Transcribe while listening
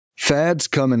Fads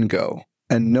come and go,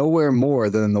 and nowhere more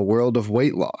than in the world of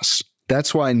weight loss.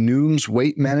 That's why Noom's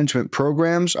weight management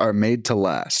programs are made to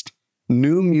last.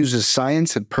 Noom uses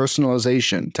science and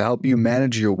personalization to help you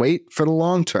manage your weight for the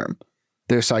long term.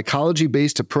 Their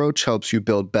psychology-based approach helps you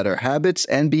build better habits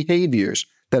and behaviors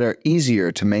that are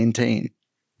easier to maintain.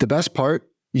 The best part?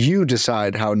 You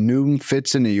decide how Noom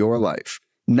fits into your life,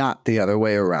 not the other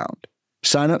way around.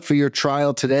 Sign up for your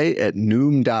trial today at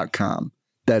Noom.com.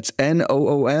 That's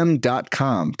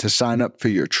Noom.com to sign up for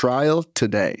your trial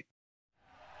today.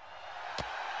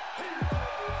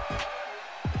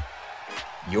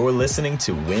 You're listening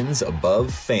to Wins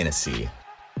Above Fantasy,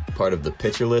 part of the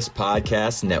Pitcher List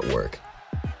Podcast Network,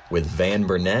 with Van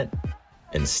Burnett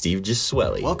and Steve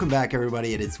Giswelli. Welcome back,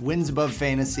 everybody. It is Wins Above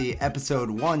Fantasy, episode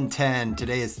 110.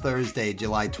 Today is Thursday,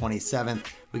 July 27th.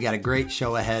 We got a great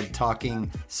show ahead talking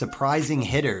surprising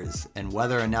hitters and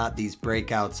whether or not these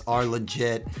breakouts are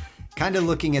legit. Kind of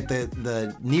looking at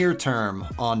the near term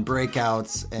on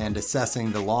breakouts and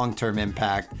assessing the long-term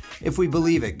impact. If we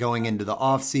believe it going into the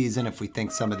off season, if we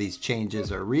think some of these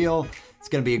changes are real, it's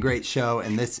going to be a great show.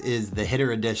 And this is the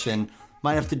hitter edition.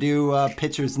 Might have to do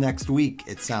pitchers next week,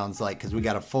 it sounds like, because we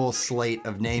got a full slate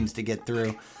of names to get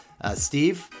through.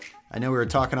 Steve, I know we were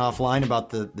talking offline about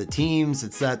the teams.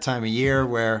 It's that time of year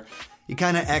where you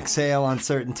kind of exhale on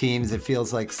certain teams. It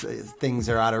feels like things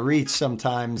are out of reach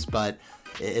sometimes, but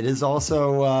it is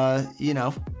also,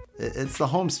 it's the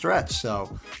home stretch.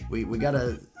 So we got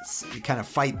to kind of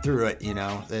fight through it, you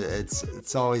know.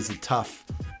 It's always a tough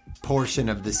portion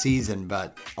of the season,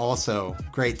 but also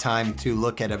great time to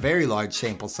look at a very large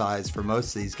sample size for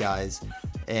most of these guys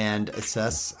and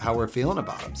assess how we're feeling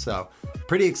about them. So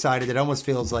pretty excited. It almost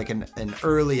feels like an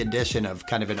early edition of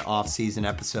kind of an off-season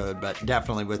episode, but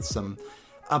definitely with some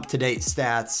up-to-date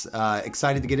stats.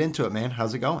 Excited to get into it, man.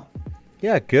 How's it going?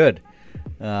 Yeah, good.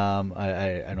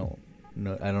 I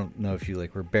don't know if you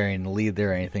were burying the lead there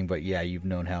or anything, but yeah, you've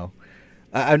known how.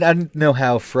 I don't know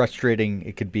how frustrating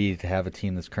it could be to have a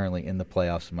team that's currently in the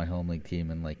playoffs in my home league team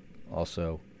and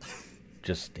also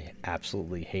just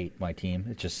absolutely hate my team.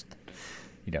 It's just,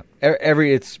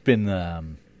 it's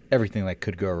been everything that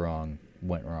could go wrong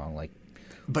went wrong.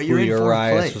 But you're Julio in fourth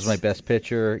Arias place. was my best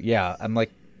pitcher. Yeah,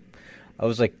 I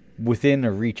was within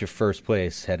a reach of first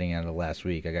place heading out of last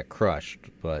week. I got crushed,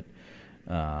 but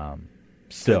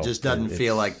still, it just doesn't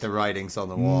feel like the writing's on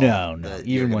the wall. No.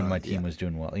 Even when my team was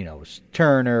doing well, it was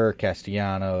Turner,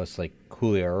 Castellanos,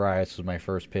 Julio Arias was my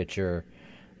first pitcher.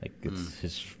 It's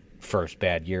his first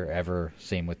bad year ever.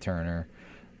 Same with Turner.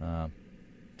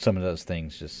 Some of those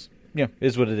things just,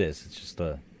 is what it is. It's just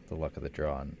the luck of the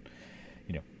draw. And,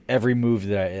 every move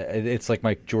that it's like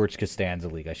my George Costanza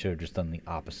league. I should have just done the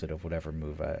opposite of whatever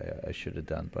move I should have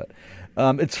done. But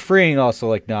it's freeing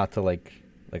also, not to,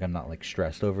 I'm not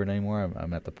stressed over it anymore.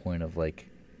 I'm at the point of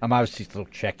I'm obviously still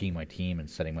checking my team and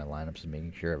setting my lineups and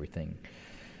making sure everything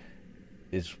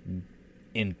is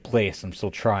in place. I'm still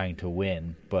trying to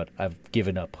win, but I've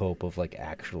given up hope of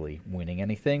actually winning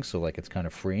anything. So it's kind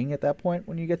of freeing at that point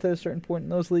when you get to a certain point in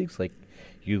those leagues.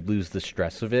 You lose the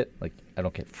stress of it. I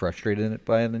don't get frustrated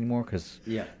by it anymore because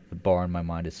the bar in my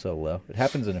mind is so low. It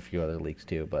happens in a few other leagues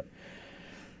too, but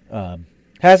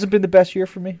hasn't been the best year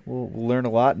for me. We'll learn a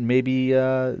lot, and maybe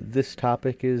this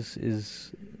topic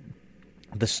is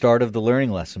the start of the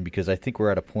learning lesson, because I think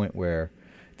we're at a point where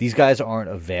these guys aren't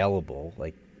available.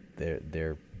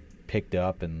 They're picked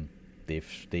up, and they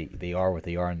are what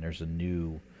they are, and there's a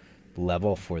new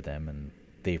level for them, and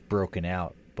they've broken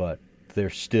out, but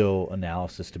there's still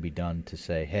analysis to be done to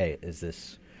say, hey, is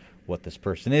this what this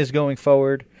person is going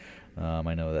forward?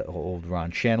 I know that old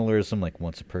Ron Chandlerism,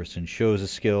 once a person shows a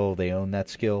skill, they own that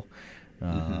skill.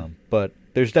 But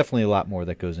there's definitely a lot more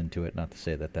that goes into it. Not to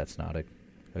say that that's not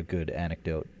a good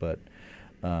anecdote, but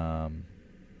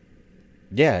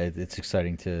it's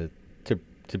exciting to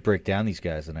break down these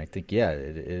guys. And I think,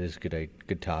 it is a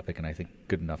good topic, and I think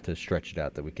good enough to stretch it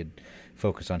out that we could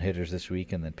focus on hitters this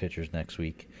week and then pitchers next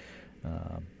week,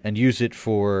 and use it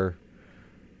for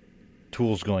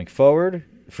tools going forward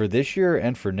for this year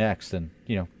and for next. And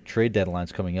trade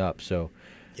deadline's coming up, so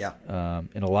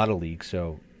in a lot of leagues,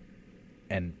 so,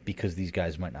 and because these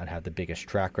guys might not have the biggest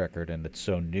track record and it's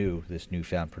so new, this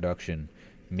newfound production,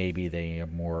 maybe they are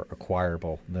more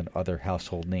acquirable than other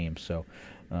household names. So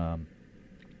we're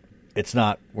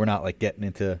not getting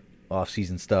into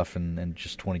off-season stuff and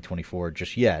just 2024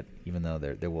 just yet, even though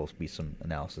there will be some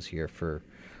analysis here for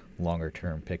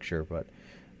longer-term picture. But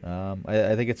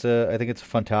I think it's a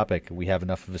fun topic. We have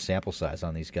enough of a sample size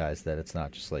on these guys that it's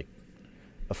not just a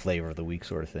flavor of the week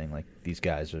sort of thing. These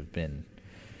guys have been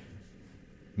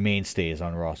mainstays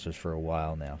on rosters for a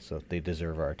while now, so they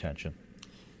deserve our attention.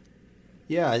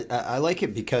 Yeah, I like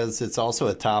it because it's also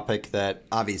a topic that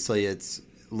obviously it's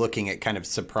looking at kind of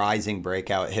surprising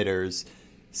breakout hitters.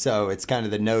 So it's kind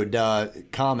of the no duh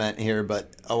comment here,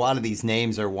 but a lot of these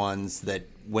names are ones that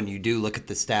when you do look at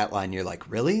the stat line, you're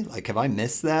like, really? Like, have I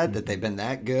missed that? That they've been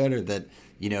that good? Or that,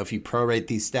 if you prorate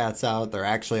these stats out, they're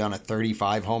actually on a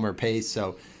 35 homer pace.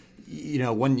 So,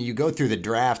 when you go through the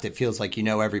draft, it feels like you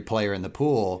know every player in the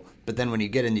pool. But then when you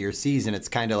get into your season, it's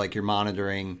kind of like you're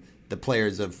monitoring the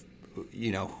players of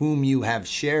whom you have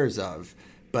shares of.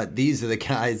 But these are the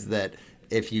guys that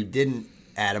if you didn't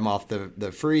add them off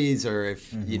the freeze, or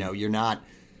if you're not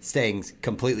staying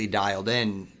completely dialed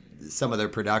in, some of their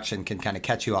production can kind of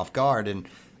catch you off guard. And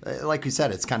like we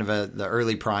said, it's kind of the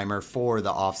early primer for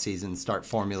the off season. Start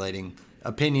formulating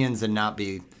opinions and not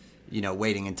be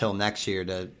waiting until next year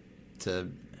to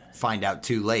find out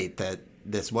too late that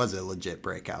this was a legit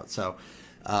breakout. So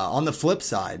on the flip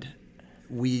side,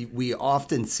 we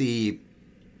often see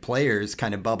players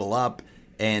kind of bubble up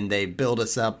and they build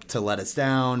us up to let us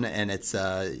down, and it's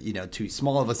too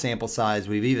small of a sample size.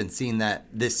 We've even seen that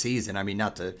this season. I mean,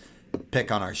 not to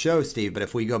pick on our show, Steve, but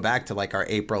if we go back to like our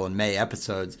April and May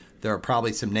episodes, there are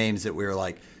probably some names that we were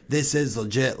like, this is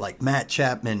legit, like Matt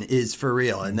Chapman is for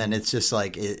real, and then it's just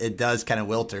like it does kind of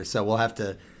wilter. So we'll have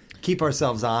to keep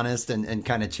ourselves honest and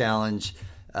kind of challenge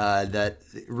that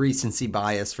recency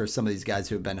bias for some of these guys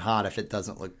who have been hot if it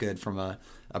doesn't look good from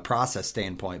a process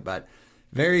standpoint. But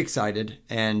very excited.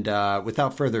 And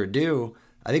without further ado,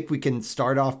 I think we can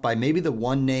start off by maybe the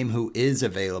one name who is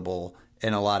available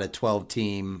in a lot of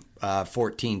 12-team,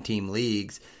 14-team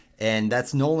leagues, and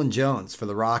that's Nolan Jones for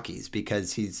the Rockies,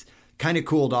 because he's kind of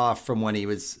cooled off from when he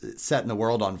was setting the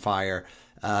world on fire.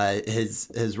 His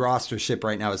rostership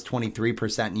right now is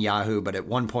 23% in Yahoo, but at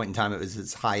one point in time it was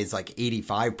as high as like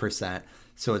 85%.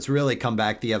 So it's really come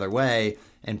back the other way.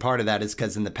 And part of that is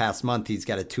because in the past month he's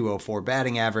got a 204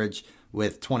 batting average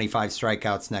with 25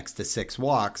 strikeouts next to 6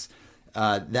 walks.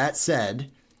 That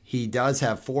said, he does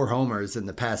have 4 homers in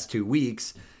the past 2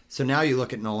 weeks. So now you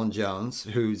look at Nolan Jones,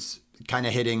 who's kind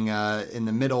of hitting in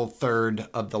the middle third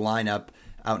of the lineup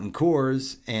out in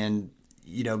Coors, and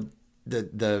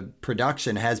the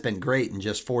production has been great in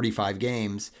just 45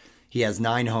 games. He has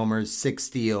 9 homers, 6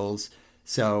 steals.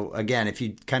 So again, if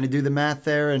you kind of do the math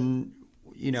there and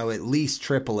at least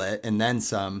triple it and then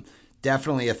some,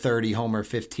 definitely a 30 homer,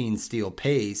 15 steal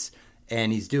pace,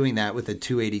 and he's doing that with a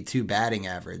 282 batting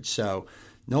average. So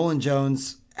Nolan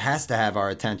Jones has to have our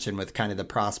attention with kind of the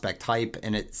prospect hype,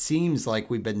 and it seems like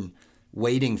we've been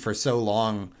waiting for so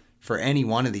long for any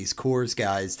one of these Coors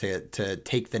guys to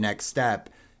take the next step,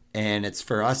 and it's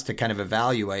for us to kind of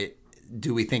evaluate,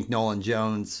 do we think Nolan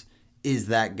Jones is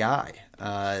that guy?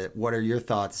 What are your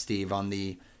thoughts, Steve, on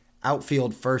the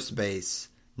outfield first base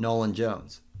Nolan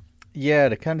Jones? Yeah,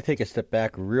 to kind of take a step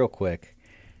back real quick,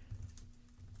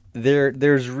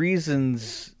 there's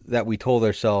reasons that we told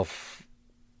ourselves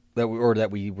that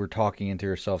we were talking into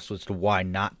ourselves as to why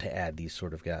not to add these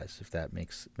sort of guys, if that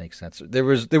makes sense. There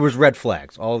was red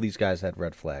flags. All of these guys had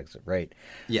red flags, right?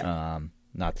 Yeah.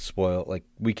 Not to spoil, like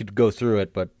we could go through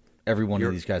it, but every one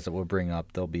of these guys that we'll bring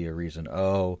up, there'll be a reason.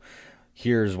 Oh,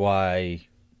 here's why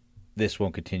this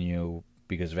won't continue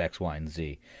because of X, Y, and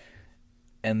Z.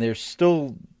 And there's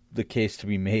still the case to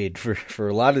be made for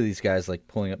a lot of these guys, like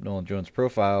pulling up Nolan Jones'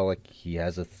 profile, like he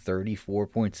has a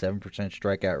 34.7%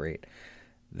 strikeout rate.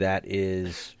 That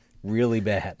is really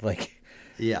bad. Like,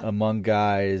 yeah, among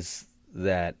guys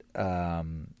that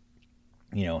have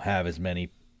as many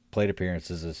plate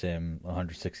appearances as him,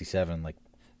 167, like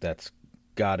that's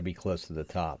got to be close to the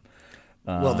top.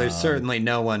 Well, there's certainly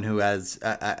no one who has,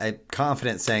 I'm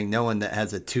confident saying no one that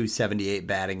has a 278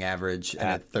 batting average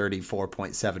and a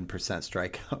 34.7%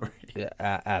 strikeout rate. Yeah,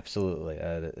 absolutely.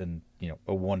 And,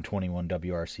 a 121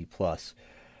 WRC plus.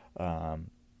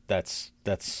 That's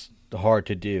hard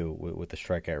to do with the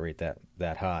strikeout rate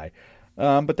that high.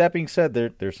 But that being said,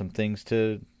 there's some things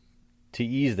to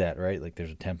ease that, right? Like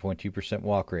there's a 10.2%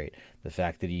 walk rate. The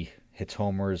fact that he hits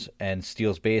homers and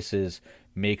steals bases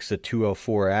makes a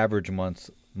 204 average month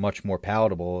much more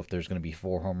palatable if there's going to be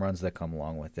 4 home runs that come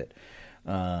along with it.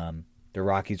 The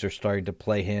Rockies are starting to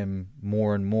play him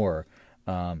more and more.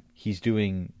 He's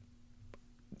doing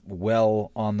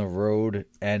well on the road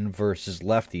and versus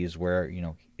lefties where,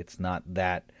 it's not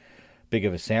that big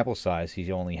of a sample size. He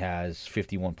only has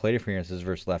 51 plate appearances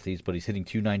versus lefties, but he's hitting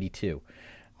 292.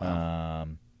 Wow.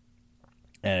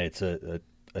 And it's a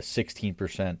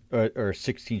 16% or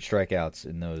 16 strikeouts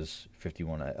in those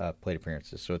 51 plate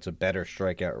appearances. So it's a better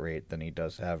strikeout rate than he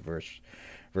does have versus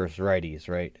righties,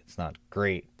 right? It's not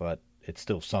great, but it's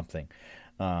still something.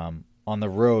 On the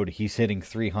road, he's hitting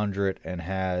 300 and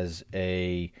has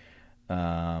a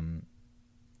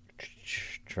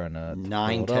Trying to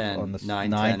 910 on the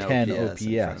 910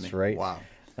 OPS, right? Wow.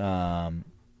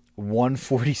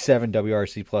 147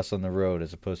 WRC plus on the road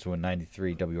as opposed to a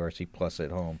 93 WRC plus at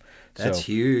home. That's so,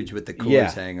 huge with the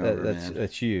Coors hangover, man.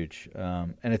 That's huge.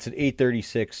 And it's an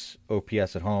 836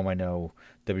 OPS at home. I know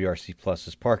WRC plus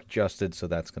is park adjusted, so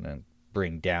that's going to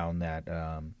bring down that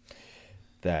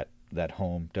that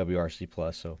home WRC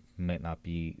plus. So might not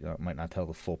tell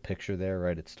the full picture there,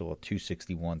 right? It's still a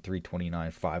 261,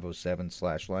 329, 507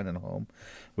 slash line at home,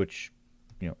 which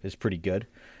is pretty good.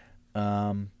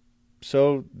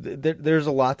 So there's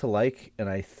a lot to like, and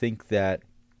I think that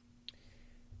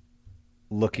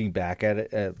looking back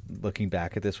at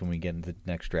this when we get into the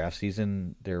next draft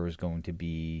season, there was going to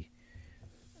be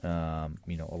a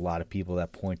lot of people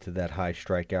that point to that high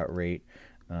strikeout rate,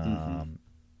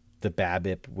 the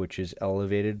BABIP, which is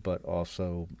elevated but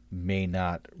also may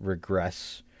not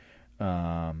regress.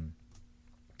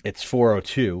 It's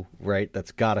 402, right?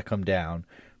 That's got to come down,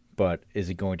 but is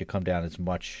it going to come down as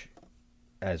much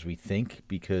as we think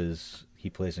because he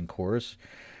plays in Coors?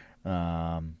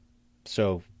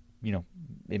 So,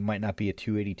 it might not be a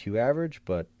 282 average,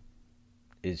 but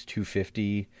is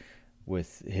 250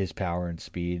 with his power and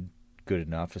speed good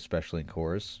enough, especially in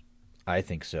Coors? I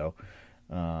think so.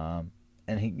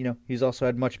 And he's also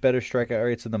had much better strikeout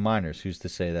rates in the minors. Who's to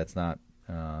say that's not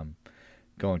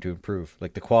going to improve?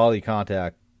 Like, the quality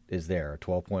contact is there.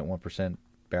 12.1%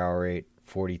 barrel rate,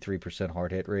 43%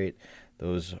 hard hit rate.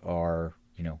 Those are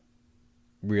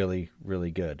really, really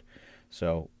good.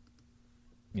 So,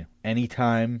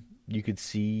 anytime you could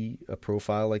see a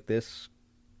profile like this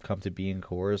come to be in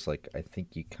Coors, like, I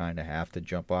think you kind of have to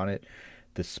jump on it,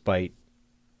 despite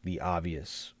the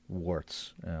obvious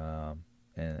warts. And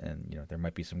there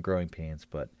might be some growing pains,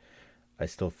 but I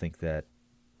still think that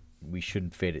we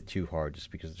shouldn't fade it too hard just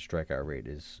because the strikeout rate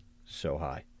is so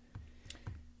high.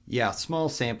 Yeah, small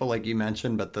sample like you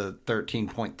mentioned, but the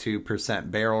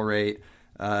 13.2% barrel rate,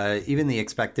 even the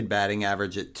expected batting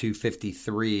average at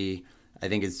 253, I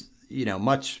think is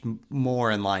much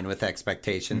more in line with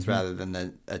expectations rather than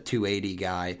a 280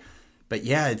 guy. But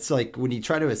yeah, it's like when you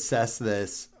try to assess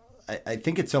this, I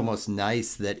think it's almost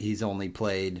nice that he's only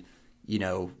played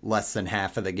less than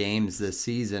half of the games this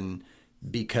season,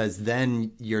 because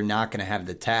then you're not going to have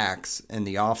the tax in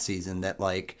the offseason that,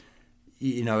 like,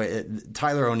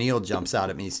 Tyler O'Neill jumps out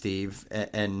at me, Steve.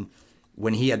 And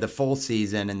when he had the full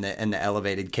season and the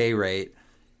elevated K rate,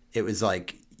 it was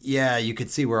like, yeah, you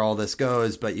could see where all this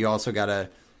goes, but you also got to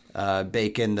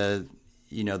bake in the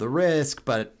risk.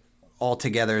 But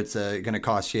altogether, it's going to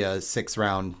cost you a 6th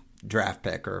round draft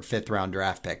pick or a 5th round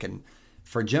draft pick. And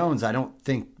for Jones, I don't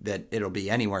think that it'll be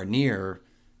anywhere near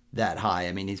that high.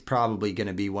 I mean, he's probably going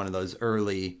to be one of those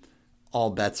early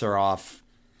all bets are off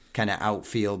kind of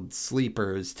outfield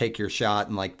sleepers, take your shot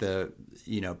in like the,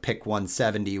 pick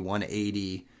 170,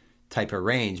 180 type of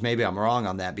range. Maybe I'm wrong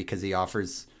on that because he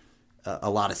offers a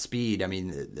lot of speed. I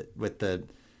mean, with the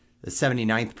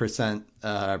 79th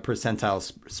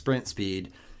percentile sprint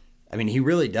speed, I mean, he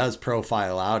really does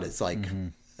profile out as like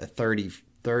a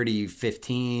 30,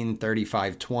 15,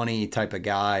 35, 20 type of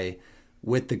guy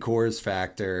with the Coors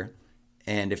factor.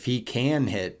 And if he can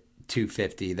hit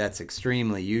 250, that's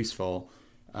extremely useful.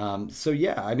 So,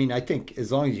 yeah, I mean, I think as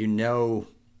long as you know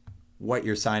what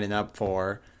you're signing up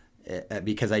for,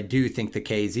 because I do think the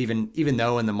K's, even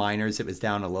though in the minors it was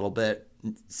down a little bit,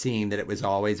 seeing that it was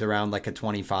always around like a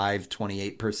 25,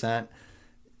 28%,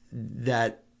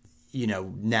 that,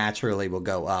 naturally will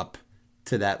go up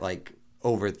to that like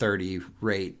over 30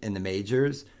 rate in the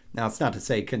majors. Now, it's not to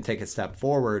say it couldn't take a step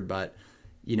forward, but,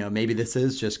 maybe this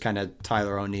is just kind of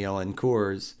Tyler O'Neill and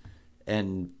Coors,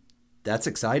 and that's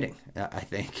exciting, I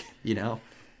think,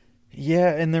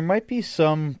 Yeah, and there might be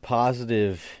some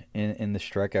positive in the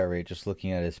strikeout rate, just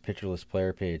looking at his pitcher list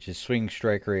player page. His swing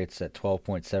strike rate's at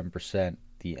 12.7%.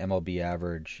 The MLB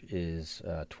average is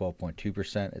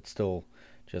 12.2%. It's still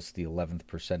just the 11th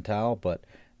percentile, but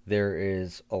there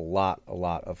is a lot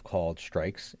of called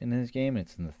strikes in his game.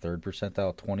 It's in the 3rd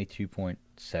percentile,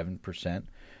 22.7%.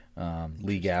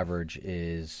 League average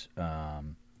is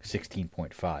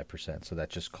 16.5%. So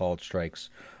that's just called strikes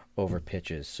over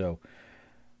pitches. So,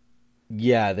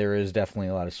 yeah, there is definitely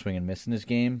a lot of swing and miss in his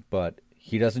game, but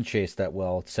he doesn't chase that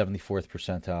well. It's 74th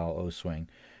percentile O swing.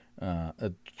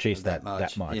 Chase that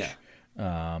much. Yeah.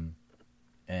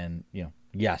 And,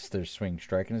 yes, there's swing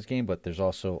strike in his game, but there's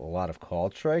also a lot of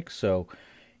called strikes. So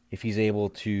if he's able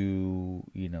to,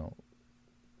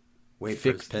 wait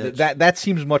for his pitch, that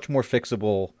seems much more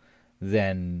fixable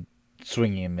than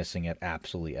swinging and missing at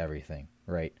absolutely everything,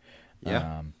 right?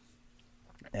 Yeah.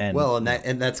 And well, and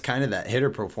that's kind of that hitter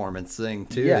performance thing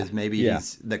too. Yeah, Is maybe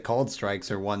he's the called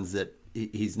strikes are ones that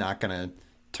he's not going to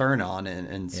turn on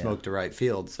and smoke to right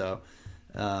field. So,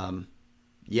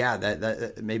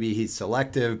 that maybe he's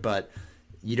selective, but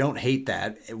you don't hate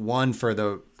that. One, for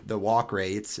the walk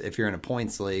rates if you're in a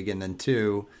points league, and then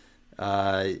two,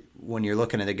 when you're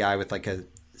looking at a guy with like a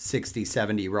 60,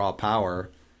 70 raw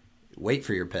power, wait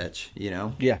for your pitch.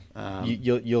 Yeah,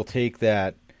 you'll take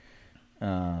that.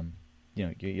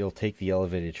 You'll take the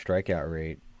elevated strikeout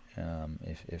rate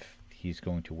if he's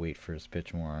going to wait for his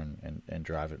pitch more and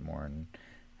drive it more and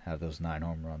have those 9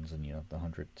 home runs and the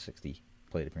 160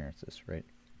 plate appearances, right?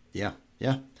 Yeah.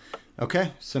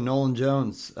 Okay, so Nolan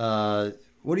Jones,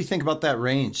 what do you think about that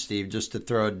range, Steve? Just to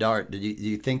throw a dart, do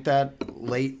you think that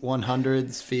late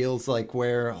 100s feels like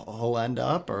where he'll end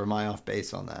up, or am I off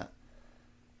base on that?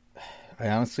 I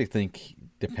honestly think,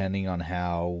 depending on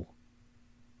how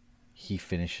he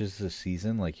finishes the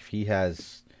season, like if he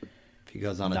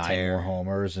goes on a 9 tear, more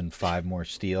homers and 5 more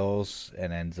steals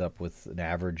and ends up with an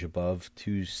average above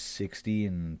 260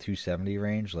 and 270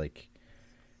 range, like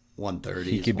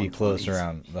 130, he could be close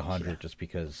around the 100 just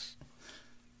because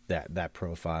that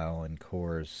profile and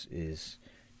cores is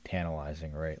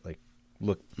tantalizing, right? Like,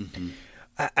 look,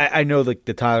 I know like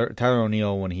the Tyler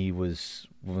O'Neill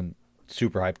when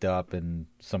super hyped up, and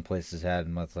some places had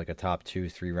him as like a top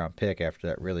 2-3 round pick after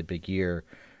that really big year,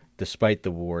 despite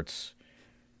the warts.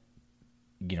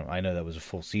 I know that was a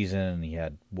full season, and he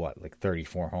had like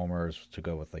 34 homers to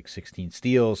go with like 16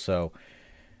 steals, so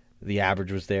the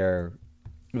average was there.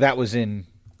 That was in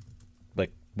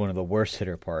like one of the worst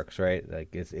hitter parks, right?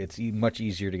 Like it's much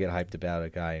easier to get hyped about a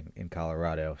guy in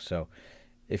Colorado. So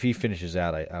if he finishes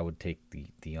out, I would take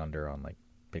the under on like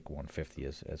pick 150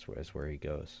 as where he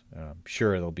goes.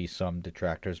 Sure, there'll be some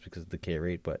detractors because of the K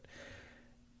rate, but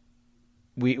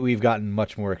we've gotten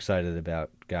much more excited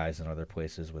about guys in other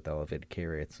places with elevated K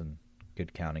rates and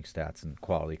good counting stats and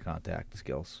quality contact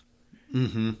skills.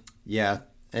 Mm-hmm. Yeah,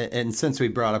 and since we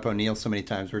brought up O'Neill so many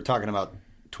times, we're talking about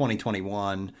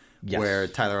 2021, where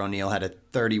Tyler O'Neill had a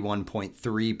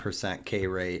 31.3% K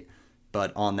rate,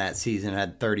 but on that season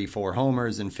had 34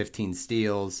 homers and 15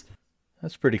 steals.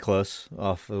 That's pretty close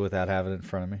off without having it in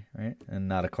front of me, right? And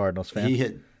not a Cardinals fan. He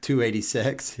hit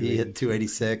 286. He hit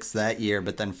 286 that year,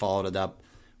 but then followed it up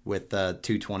with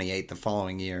 228 the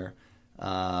following year,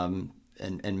 and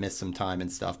missed some time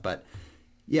and stuff. But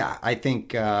yeah, I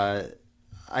think I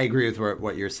agree with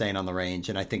what you're saying on the range,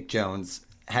 and I think Jones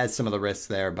has some of the risks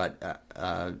there, but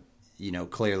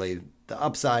clearly the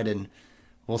upside, and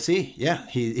we'll see. Yeah,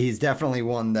 he's definitely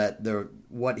one that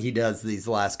what he does these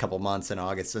last couple months in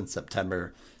August and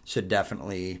September should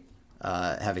definitely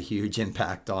have a huge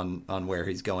impact on where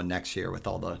he's going next year with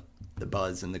all the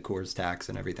buzz and the Coors tax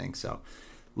and everything. So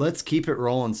let's keep it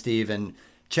rolling, Steve. And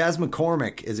Chas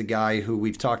McCormick is a guy who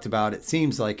we've talked about, it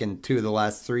seems like, in 2 of the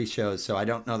last 3 shows, so I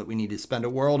don't know that we need to spend a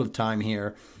world of time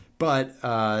here. But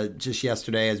just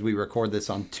yesterday, as we record this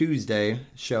on Tuesday,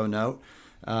 show note,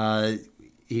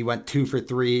 he went 2 for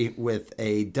 3 with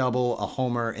a double, a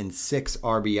homer, and 6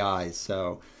 RBIs.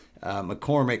 So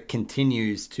McCormick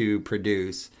continues to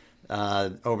produce.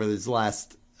 Over his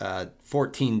last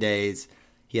 14 days,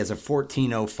 he has a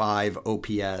 1405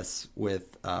 OPS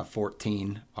with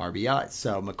 14 RBIs.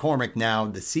 So McCormick now,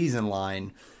 the season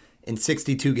line, in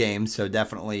 62 games, so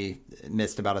definitely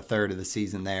missed about a third of the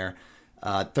season there.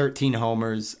 13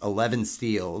 homers, 11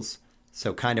 steals,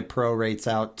 so kind of prorates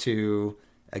out to,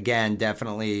 again,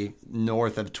 definitely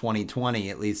north of 2020,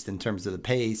 at least in terms of the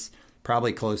pace,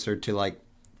 probably closer to like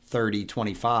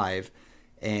 30-25,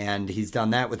 and he's done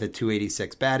that with a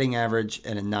 286 batting average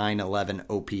and a 911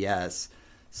 OPS.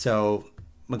 So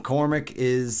McCormick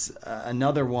is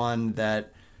another one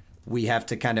that we have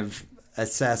to kind of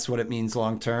assess what it means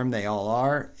long term. They all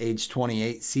are. Age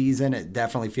 28 season, it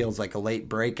definitely feels like a late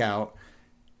breakout.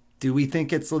 Do we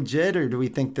think it's legit, or do we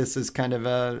think this is kind of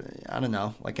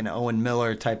like an Owen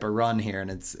Miller type of run here,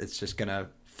 and it's just going to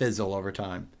fizzle over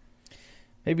time?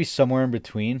 Maybe somewhere in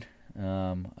between.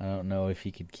 I don't know if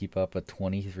he could keep up a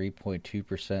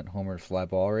 23.2% homer fly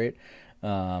ball rate.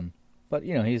 But,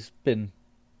 he's been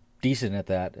decent at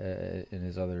that in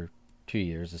his other 2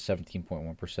 years, a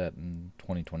 17.1% in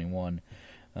 2021,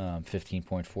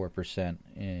 15.4%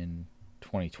 in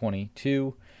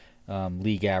 2022.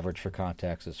 League average for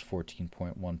contacts is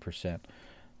 14.1%.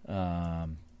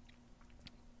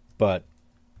 But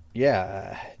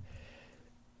yeah,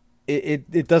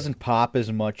 it doesn't pop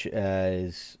as much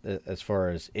as far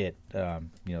as it.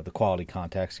 The quality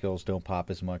contact skills don't pop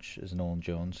as much as Nolan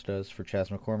Jones does for Chas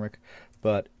McCormick,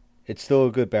 but it's still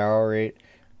a good barrel rate.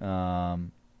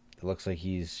 It looks like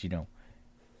he's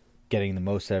getting the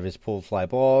most out of his pulled fly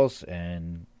balls,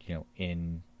 and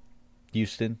in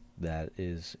Houston, that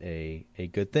is a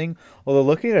good thing. Although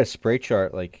looking at a spray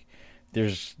chart, like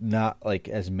there's not like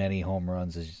as many home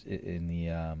runs as in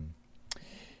the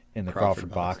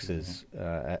Crawford boxes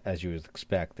as you would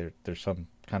expect. There's some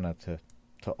kind of to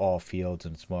all fields,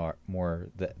 and it's more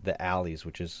the alleys,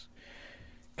 which is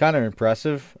kind of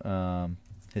impressive.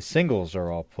 His singles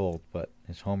are all pulled, but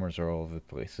his homers are all over the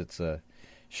place. It's a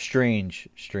strange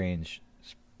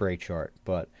spray chart,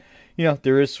 but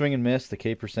there is swing and miss. The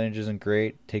K percentage isn't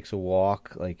great. Takes a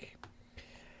walk. Like,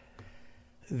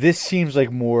 this seems like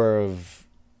more of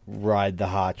ride the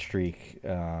hot streak,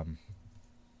 and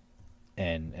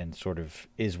sort of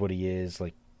is what he is.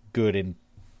 Like, good in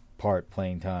part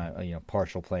playing time,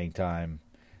 partial playing time.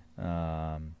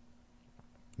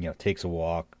 Takes a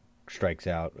walk, strikes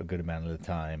out a good amount of the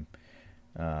time.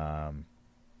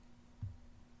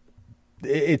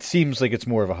 It seems like it's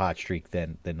more of a hot streak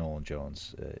than Nolan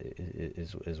Jones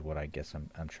is what I guess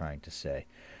I'm trying to say.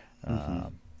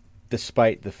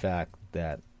 Despite the fact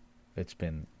that it's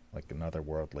been like another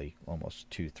worldly almost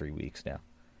 2-3 weeks now.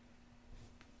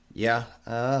 Yeah,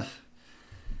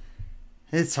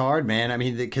 it's hard, man. I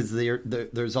mean, because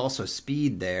there's also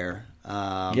speed there.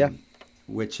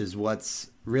 Which is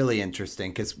what's really interesting,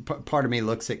 because part of me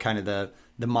looks at kind of the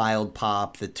mild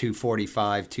pop, the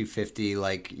 245, 250,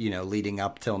 like, leading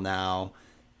up till now,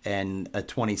 and a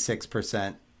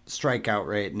 26% strikeout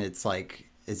rate. And it's like,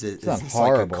 is it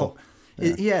horrible?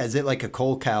 Like is it like a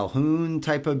Cole Calhoun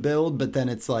type of build? But then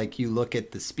it's like, you look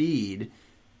at the speed,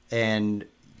 and,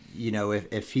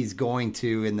 if he's going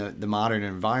to, in the modern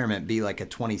environment, be like a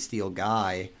 20 steal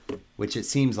guy, which it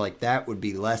seems like that would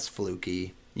be less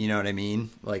fluky. You know what I mean?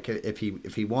 Like, if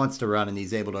he wants to run and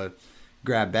he's able to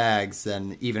grab bags,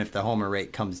 then even if the homer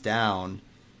rate comes down,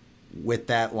 with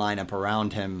that lineup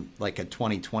around him, like a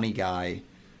 20-20 guy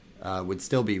would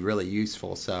still be really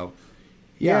useful. So,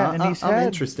 I'm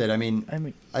interested. I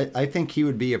mean, I think he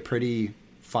would be a pretty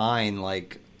fine,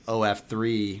 like,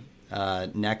 OF3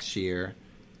 next year.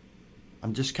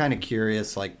 I'm just kind of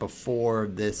curious, like, before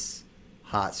this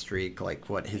hot streak, like,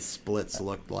 what his splits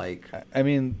looked like. I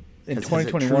mean, in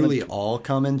 2021, has it truly all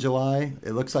come in July?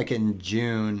 It looks like in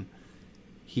June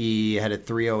he had a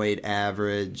 308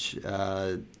 average,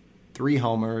 3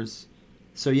 homers.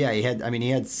 So yeah, he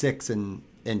had 6 in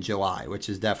July, which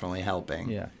is definitely helping.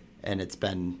 Yeah, and it's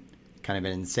been kind of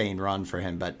an insane run for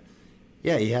him. But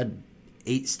yeah, he had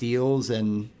 8 steals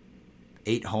and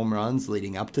 8 home runs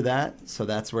leading up to that. So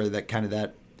that's where that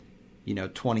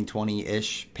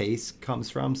 2020-ish pace comes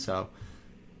from. So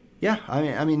yeah,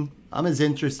 I mean, I'm as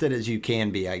interested as you can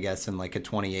be, I guess, in like a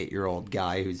 28-year-old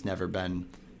guy who's never been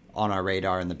on our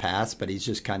radar in the past, but he's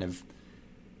just kind of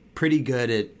pretty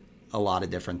good at a lot of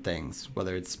different things,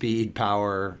 whether it's speed,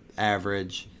 power,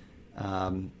 average.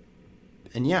 And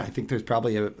yeah, I think there's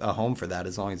probably a home for that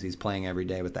as long as he's playing every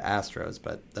day with the Astros,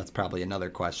 but that's probably another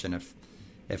question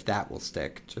if that will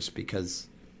stick, just because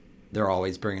they're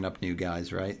always bringing up new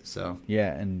guys, right? So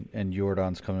yeah, and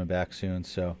Jordan's coming back soon.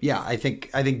 So yeah, I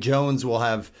think Jones will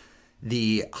have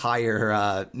the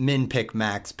higher min pick,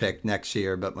 max pick next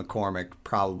year, but McCormick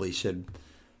probably should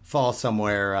fall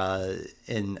somewhere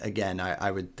in, again,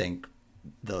 I would think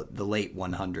the late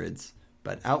 100s.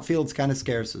 But outfield's kind of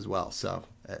scarce as well, so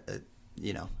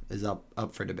is up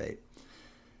for debate.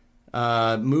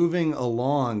 Moving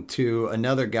along to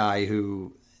another guy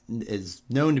who is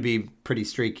known to be pretty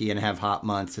streaky and have hot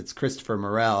months. It's Christopher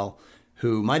Morel,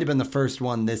 who might have been the first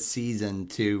one this season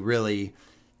to really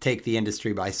take the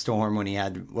industry by storm when he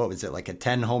had, what was it, like a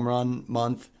 10 home run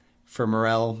month for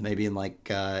Morel, maybe in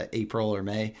like April or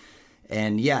May.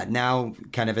 And yeah, now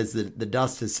kind of as the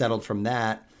dust has settled from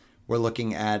that, we're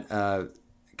looking at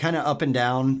kind of up and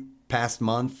down past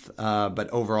month, but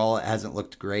overall it hasn't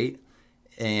looked great.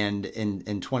 And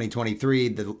in 2023,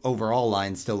 the overall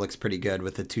line still looks pretty good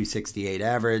with a 268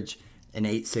 average, an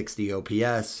 860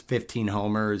 OPS, 15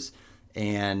 homers,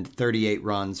 and 38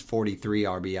 runs, 43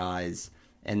 RBIs.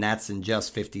 And that's in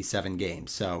just 57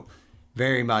 games. So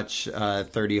very much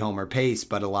 30 homer pace,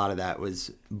 but a lot of that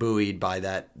was buoyed by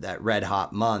that red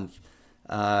hot month.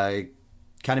 Kind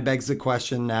of begs the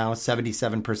question now,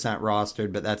 77%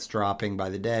 rostered, but that's dropping by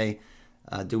the day.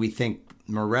 Do we think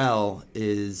Morel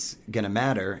is going to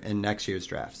matter in next year's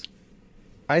drafts?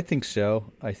 I think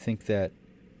so. I think that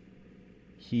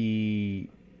he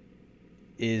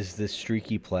is this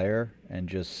streaky player, and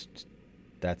just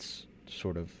that's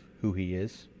sort of who he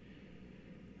is.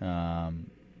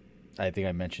 I think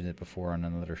I mentioned it before on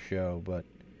another show, but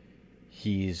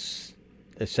he's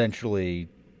essentially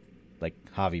like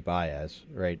Javi Baez,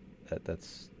 right?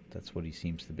 That's what he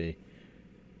seems to be.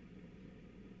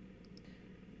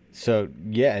 So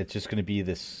yeah, it's just going to be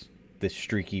this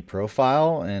streaky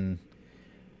profile, and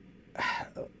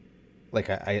like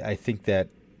I think that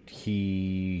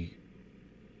he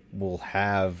will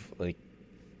have like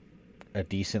a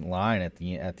decent line at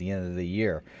the end of the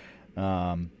year.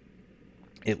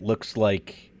 It looks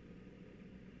like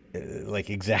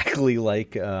exactly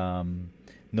like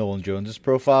Nolan Jones's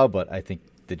profile, but I think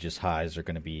the just highs are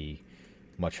going to be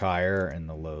much higher and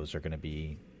the lows are going to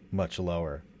be much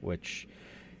lower, which,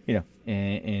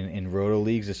 in roto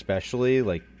leagues especially,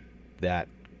 like that,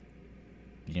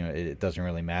 it doesn't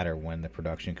really matter when the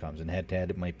production comes. In head-to-head,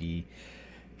 it might be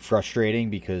frustrating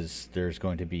because there's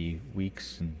going to be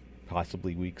weeks and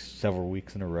possibly several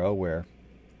weeks in a row where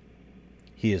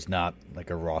he is not like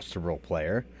a rosterable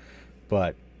player.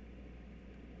 But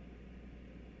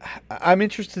I'm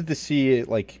interested to see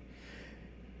like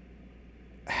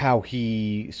how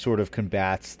he sort of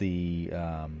combats the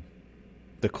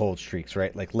cold streaks,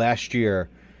 right? Like last year,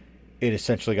 it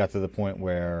essentially got to the point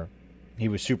where he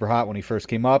was super hot when he first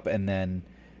came up, and then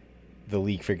the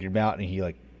league figured him out, and he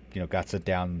got set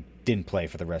down, didn't play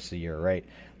for the rest of the year, right?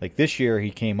 Like this year,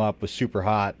 he came up, was super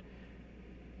hot,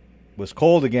 was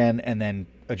cold again, and then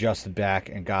adjusted back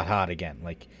and got hot again.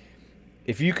 Like,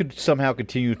 if you could somehow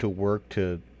continue to work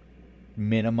to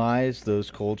minimize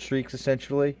those cold streaks,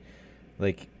 essentially,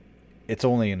 like, it's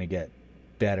only going to get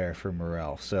better for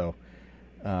Morel. So,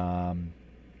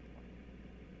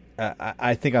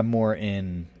 I think I'm more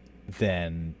in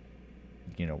than,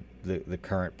 the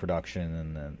current production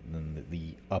and than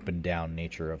the up and down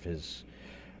nature of his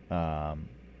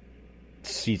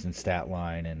season stat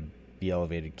line and the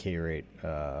elevated K rate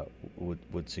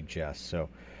would suggest. So,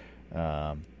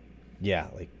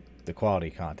 like the quality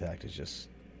contact is just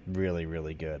really,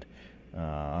 really good.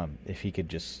 If he could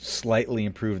just slightly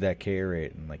improve that K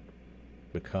rate and like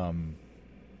become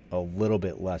a little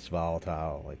bit less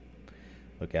volatile, like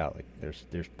look out, like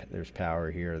there's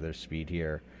power here, there's speed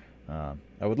here. I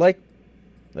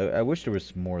wish there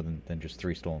was more than just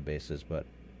 3 stolen bases, but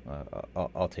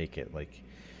I'll take it. Like,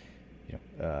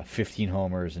 15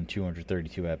 homers and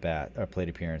 232 plate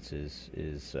appearances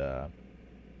is a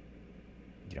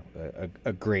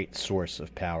great source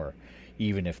of power,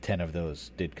 even if 10 of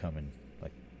those did come in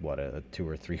like a 2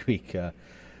 or 3 week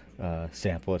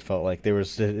sample. It felt like there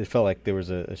was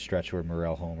a stretch where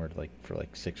Morel homered for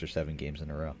 6 or 7 games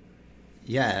in a row.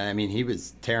 Yeah, I mean, he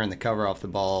was tearing the cover off the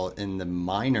ball in the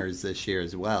minors this year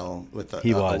as well, with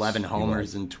 11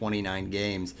 homers in 29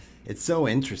 games. It's so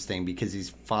interesting because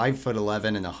he's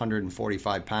 5'11" and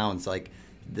 145 pounds. Like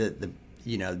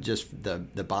just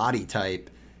the body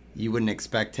type, you wouldn't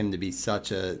expect him to be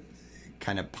such a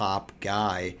kind of pop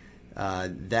guy.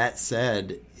 That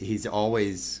said, he's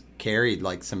always carried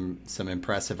like some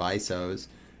impressive ISOs.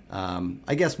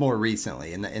 I guess more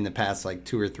recently in the past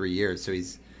 2 or 3 years. So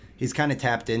he's kind of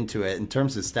tapped into it. In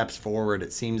terms of steps forward,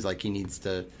 it seems like he needs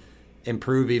to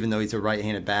improve. Even though he's a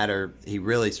right-handed batter, he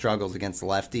really struggles against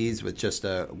lefties with just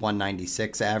a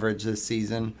 196 average this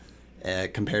season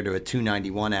compared to a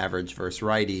 291 average versus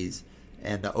righties.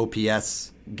 And the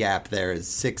OPS gap there is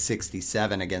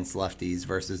 667 against lefties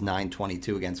versus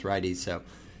 922 against righties. So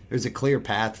there's a clear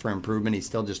path for improvement. He's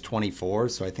still just 24,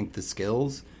 so I think the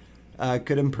skills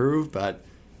could improve. But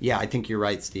yeah, I think you're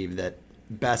right, Steve, that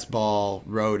best ball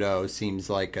roto seems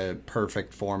like a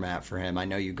perfect format for him. I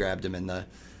know you grabbed him in the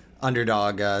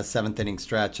underdog 7th inning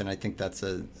stretch, and I think that's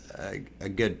a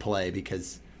good play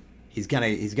because he's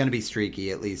gonna be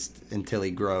streaky at least until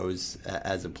he grows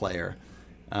as a player.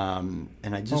 And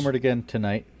I just homered again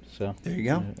tonight, so there you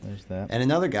go. There's that. And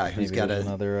another guy who's got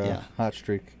another hot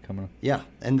streak coming up. Yeah,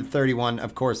 and the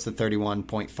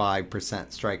 31.5%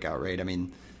 strikeout rate. I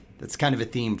mean, that's kind of a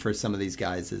theme for some of these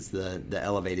guys is the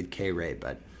elevated K rate.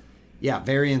 But yeah,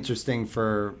 very interesting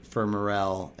for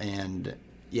Morel, and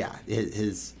yeah,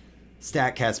 his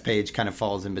StatCast page kind of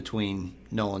falls in between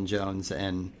Nolan Jones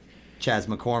and Chas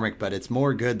McCormick, but it's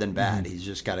more good than bad. He's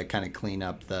just got to kind of clean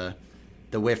up the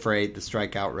whiff rate, the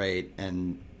strikeout rate,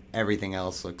 and everything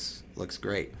else looks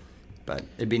great. But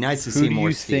it'd be nice to see more. Who do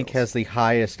you think has the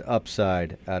highest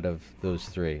upside out of those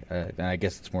 3? I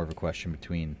guess it's more of a question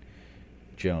between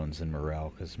Jones and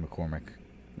Morel, because McCormick,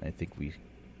 I think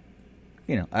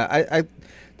I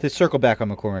to circle back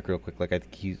on McCormick real quick, like I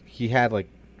think he had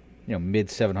mid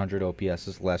 700 OPS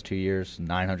the last 2 years,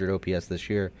 900 OPS this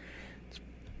year. It's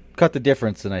cut the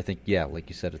difference, and I think like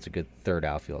you said, it's a good third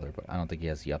outfielder, but I don't think he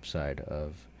has the upside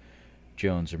of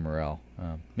Jones or Morel.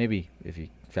 Maybe if you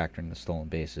factor in the stolen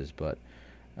bases, but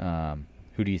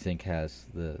who do you think has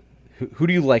who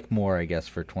do you like more, I guess,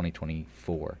 for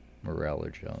 2024, Morel or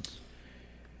Jones?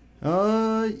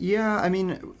 Yeah. I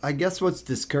mean, I guess what's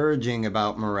discouraging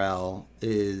about Morel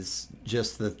is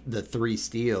just the three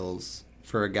steals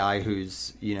for a guy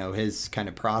who's, his kind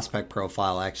of prospect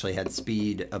profile actually had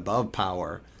speed above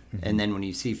power. Mm-hmm. And then when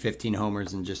you see 15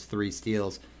 homers and just three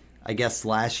steals, I guess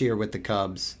last year with the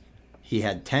Cubs, he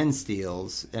had 10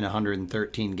 steals in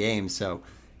 113 games. So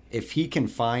if he can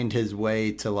find his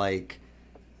way to like,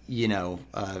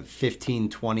 15,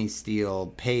 20 steal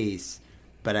pace,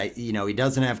 but he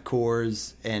doesn't have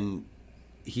cores and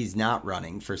he's not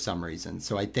running for some reason.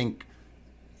 So I think,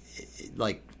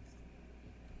 like,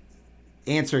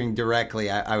 answering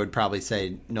directly, I would probably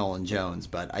say Nolan Jones,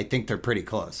 but I think they're pretty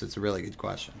close. It's a really good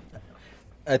question.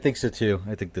 I think so too.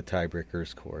 I think the tiebreaker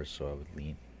is cores, so I would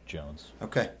lean Jones.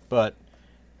 Okay. But,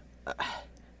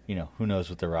 who knows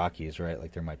with the Rockies, right?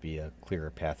 Like, there might be a clearer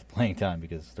path of playing time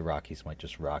because the Rockies might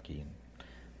just Rocky and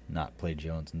not play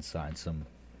Jones and sign some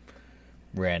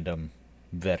random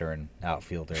veteran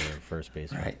outfielder or first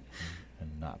baseman, right, and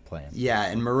not play him. Yeah,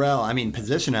 and Morel, I mean,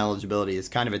 position eligibility is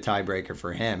kind of a tiebreaker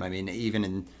for him. I mean, even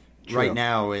in right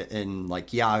now in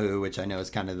like Yahoo, which I know is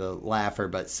kind of the laugher,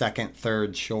 but second,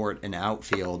 third, short, and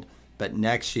outfield. But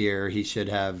next year he should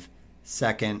have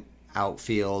second,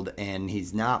 outfield, and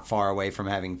he's not far away from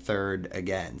having third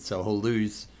again. So he'll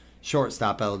lose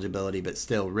shortstop eligibility, but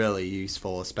still really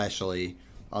useful, especially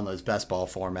on those best ball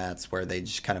formats where they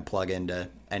just kind of plug into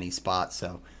any spot.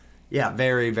 So, yeah,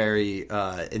 very, very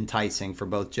enticing for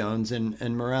both Jones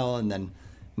and Morel. And then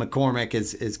McCormick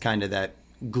is kind of that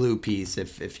glue piece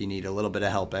if you need a little bit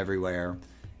of help everywhere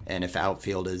and if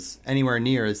outfield is anywhere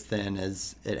near as thin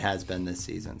as it has been this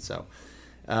season. So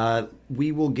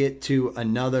we will get to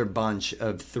another bunch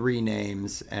of three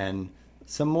names and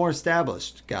some more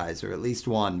established guys, or at least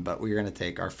one, but we're going to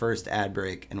take our first ad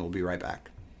break and we'll be right back.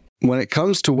 When it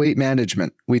comes to weight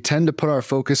management, we tend to put our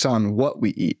focus on what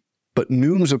we eat, but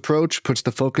Noom's approach puts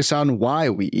the focus on why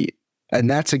we eat, and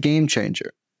that's a game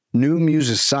changer. Noom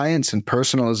uses science and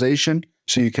personalization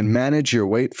so you can manage your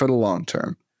weight for the long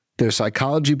term. Their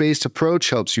psychology-based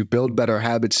approach helps you build better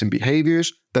habits and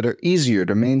behaviors that are easier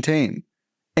to maintain,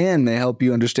 and they help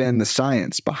you understand the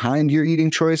science behind your eating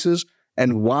choices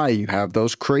and why you have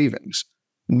those cravings.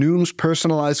 Noom's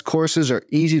personalized courses are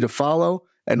easy to follow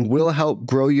and will help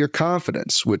grow your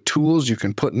confidence with tools you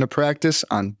can put into practice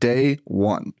on day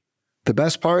one. The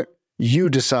best part? You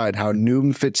decide how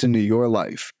Noom fits into your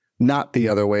life, not the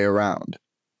other way around.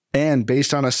 And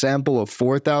based on a sample of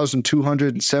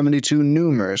 4,272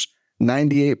 Noomers,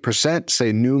 98%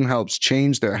 say Noom helps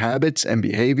change their habits and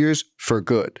behaviors for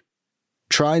good.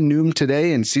 Try Noom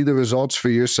today and see the results for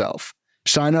yourself.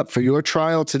 Sign up for your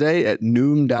trial today at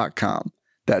Noom.com.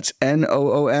 That's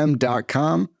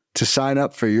Noom.com to sign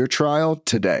up for your trial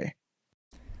today.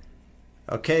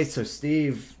 Okay, so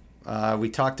Steve, we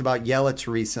talked about Yelich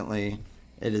recently.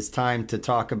 It is time to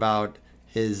talk about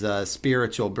his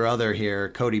spiritual brother here,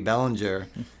 Cody Bellinger,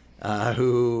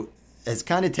 who has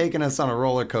kind of taken us on a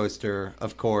roller coaster,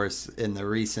 of course, in the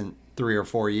recent 3 or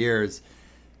 4 years.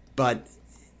 But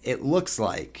it looks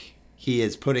like he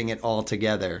is putting it all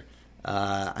together.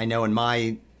 I know in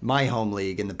my home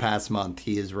league in the past month,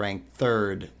 he is ranked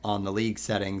third on the league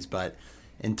settings, but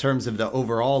in terms of the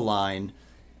overall line,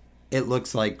 it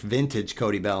looks like vintage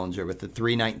Cody Bellinger with a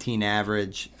 319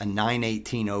 average, a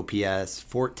 918 OPS,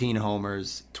 14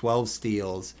 homers, 12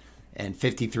 steals, and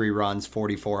 53 runs,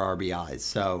 44 RBIs.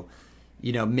 So,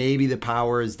 maybe the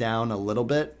power is down a little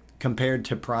bit compared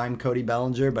to prime Cody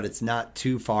Bellinger, but it's not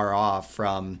too far off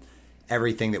from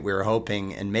everything that we were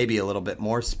hoping, and maybe a little bit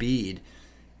more speed.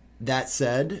 That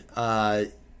said,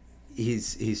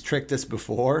 he's tricked us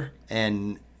before,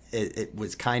 and it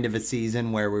was kind of a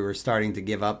season where we were starting to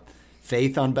give up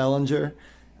faith on Bellinger.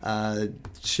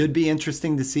 Should be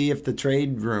interesting to see if the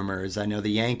trade rumors, I know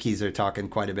the Yankees are talking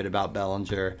quite a bit about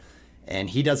Bellinger, and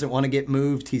he doesn't want to get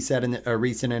moved, he said in a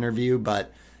recent interview,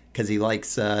 but because he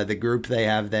likes the group they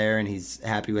have there and he's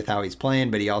happy with how he's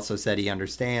playing, but he also said he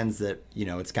understands that,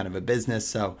 it's kind of a business,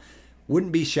 so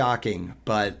wouldn't be shocking.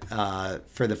 But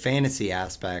for the fantasy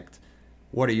aspect,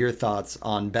 what are your thoughts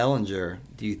on Bellinger?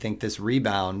 Do you think this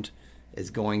rebound is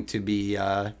going to be,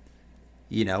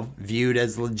 viewed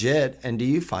as legit, and do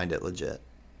you find it legit?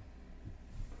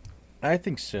 I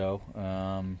think so.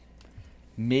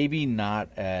 Maybe not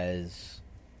as,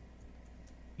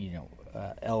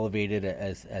 elevated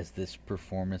as this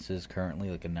performance is currently,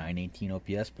 like a 918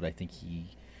 OPS, but I think he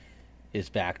is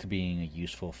back to being a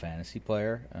useful fantasy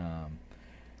player.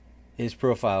 His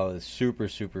profile is super,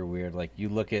 super weird. Like, you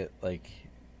look at, like,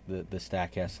 the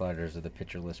StatCast sliders or the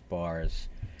pitcher list bars,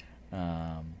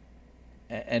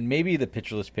 and maybe the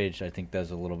pitcher list page, I think,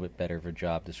 does a little bit better of a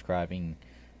job describing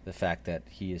the fact that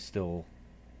he is still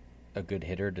a good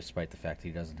hitter, despite the fact that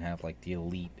he doesn't have like the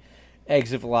elite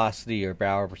exit velocity or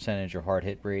barrel percentage or hard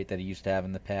hit rate that he used to have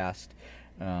in the past.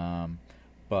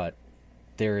 But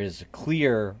there is a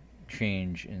clear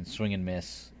change in swing and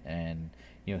miss, and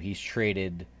he's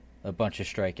traded a bunch of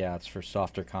strikeouts for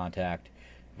softer contact,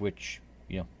 which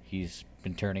he's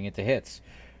been turning into hits.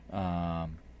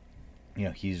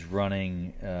 He's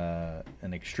running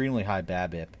an extremely high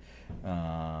BABIP,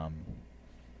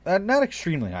 not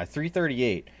extremely high,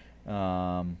 338,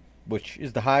 which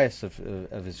is the highest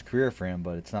of his career for him,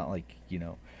 but it's not like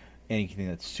anything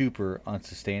that's super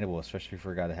unsustainable, especially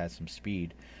for a guy that has some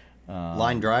speed.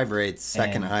 Line drive rate's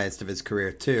second highest of his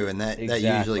career too, and that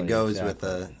usually goes with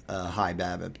a high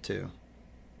BABIP too.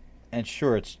 And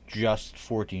sure, it's just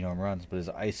 14 home runs, but his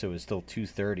ISO is still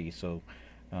 230. So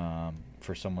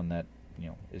for someone that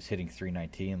is hitting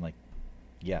 319,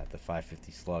 the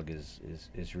 550 slug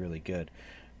is really good.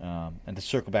 And to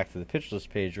circle back to the pitch list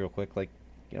page real quick,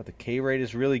 the K rate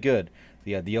is really good.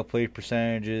 The ideal plate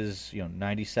percentage is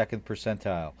 92nd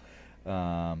percentile,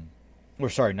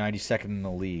 92nd in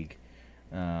the league.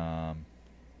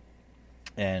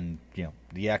 And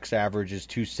the X average is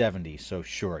 270. So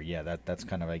sure, that's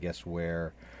kind of, I guess,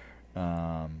 where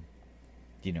I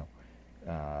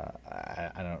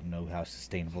don't know how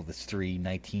sustainable this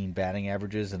 319 batting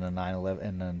average is and a 911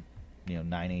 and then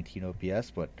 918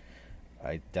 OPS, but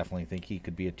I definitely think he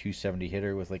could be a 270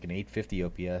 hitter with like an 850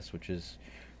 OPS, which is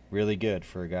really good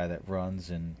for a guy that runs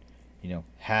and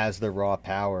has the raw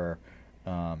power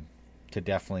to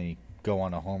definitely go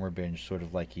on a homer binge, sort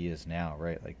of like he is now,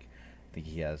 right? Like, I think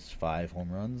he has 5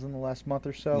 home runs in the last month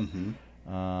or so. Mm-hmm.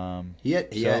 He had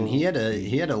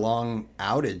a long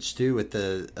outage too with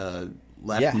the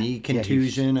left knee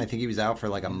contusion. I think he was out for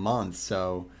like a month.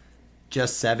 So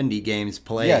just 70 games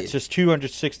played. Yeah, it's just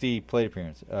 260 plate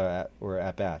appearances or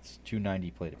at bats,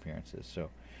 290 plate appearances. So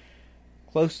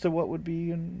close to what would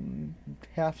be in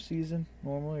half season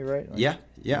normally, right? Yeah.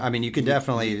 I mean, you could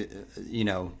definitely,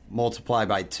 multiply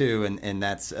by 2, and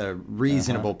that's a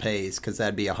reasonable pace, because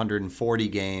that'd be 140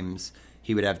 games.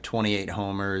 He would have 28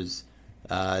 homers,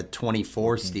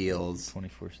 24 steals,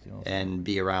 and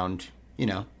be around,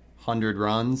 100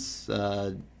 runs,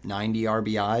 90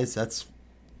 RBIs. That's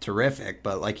terrific.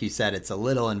 But like you said, it's a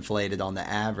little inflated on the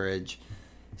average.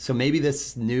 So maybe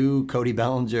this new Cody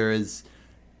Bellinger is,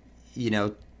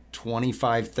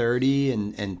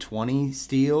 25-30 and 20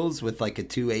 steals with like a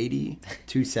 280,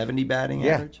 270 batting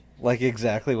average. Like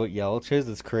exactly what Yelich is.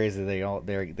 It's crazy. They're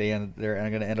going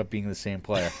to end up being the same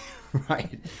player.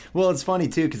 Right. Well, it's funny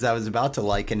too, because I was about to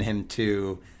liken him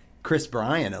to Chris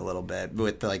Bryant a little bit,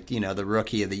 with the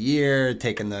rookie of the year,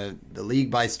 taking the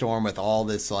league by storm with all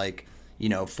this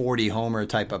 40 homer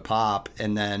type of pop,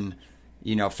 and then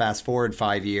fast forward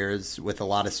 5 years with a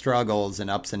lot of struggles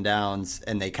and ups and downs,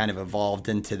 and they kind of evolved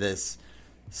into this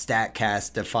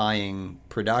StatCast defying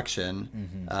production.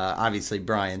 Mm-hmm. Obviously,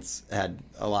 Bryant's had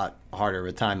a lot harder of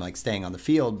a time staying on the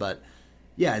field, but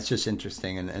yeah, it's just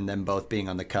interesting. And them both being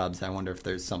on the Cubs, I wonder if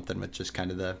there's something with just kind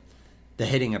of the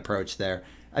hitting approach there.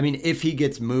 I mean, if he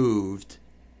gets moved,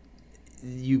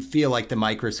 you feel like the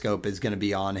microscope is going to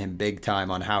be on him big time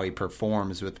on how he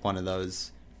performs with one of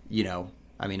those,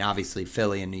 obviously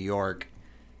Philly and New York,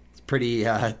 it's pretty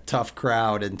tough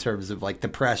crowd in terms of the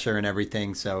pressure and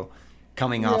everything. So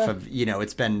coming off of,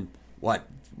 it's been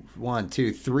 1,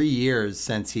 2, 3 years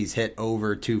since he's hit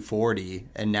over 240,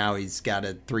 and now he's got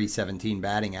a 317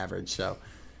 batting average. So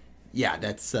yeah,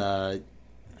 that's I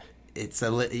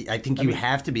think you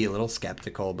have to be a little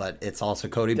skeptical, but it's also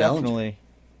Cody Bellinger. Definitely.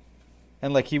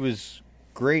 And he was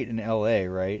great in LA,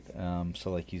 right?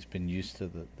 So he's been used to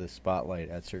the spotlight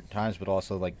at certain times, but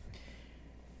also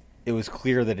it was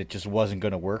clear that it just wasn't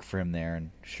going to work for him there.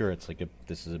 And sure, it's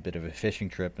this is a bit of a fishing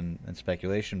trip and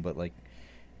speculation, but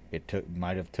it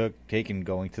might have taken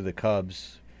going to the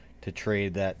Cubs to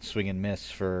trade that swing and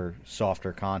miss for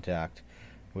softer contact,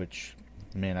 which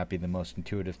may not be the most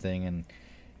intuitive thing. And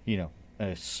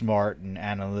a smart and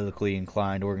analytically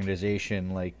inclined organization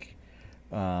like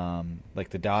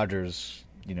the Dodgers,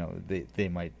 they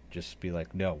might just be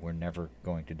no, we're never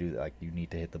going to do that. You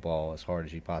need to hit the ball as hard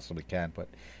as you possibly can. But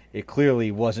it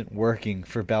clearly wasn't working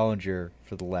for Bellinger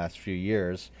for the last few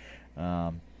years.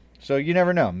 So you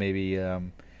never know. Maybe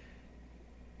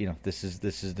this is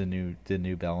the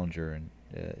new Bellinger, and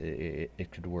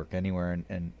it could work anywhere.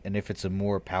 And if it's a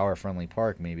more power friendly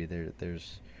park, maybe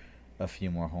there's a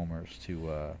few more homers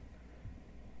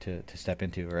to step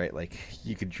into, right? Like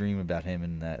you could dream about him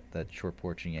in that short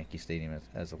porch in Yankee Stadium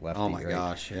as a lefty. Oh my right?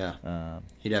 gosh, yeah.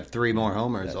 He'd have 3 more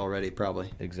homers already,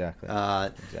 probably. Exactly.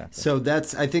 So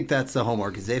I think that's the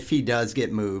homework. Is if he does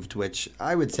get moved, which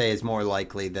I would say is more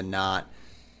likely than not.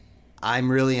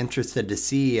 I'm really interested to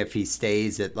see if he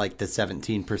stays at like the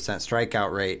 17%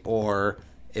 strikeout rate, or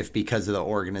if because of the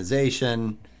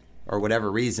organization or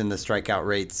whatever reason the strikeout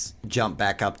rates jump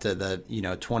back up to the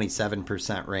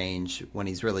 27% range when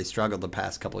he's really struggled the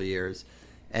past couple of years,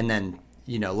 and then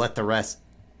let the rest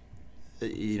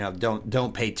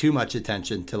don't pay too much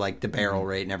attention to like the barrel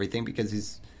rate and everything,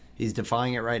 because he's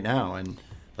defying it right now, and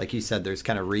like you said, there's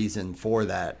kind of reason for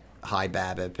that high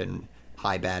BABIP and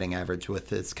high batting average with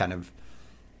this kind of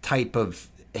type of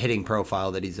hitting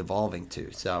profile that he's evolving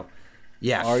to. So,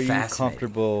 yeah, Are you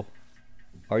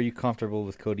comfortable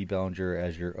with Cody Bellinger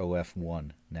as your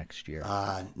OF1 next year?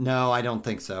 No, I don't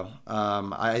think so.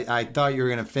 I thought you were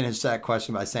going to finish that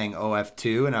question by saying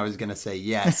OF2, and I was going to say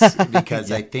yes,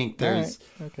 because I think there's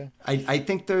I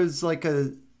think there's like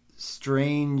a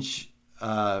strange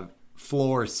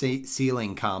floor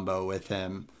ceiling combo with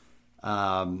him.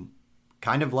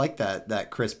 Kind of like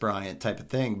that Chris Bryant type of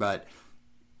thing, but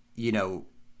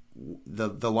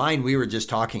the line we were just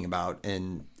talking about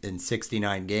in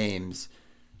 69 games,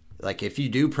 like if you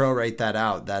do prorate that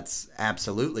out, that's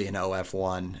absolutely an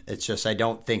OF1. It's just I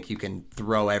don't think you can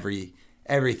throw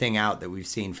everything out that we've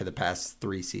seen for the past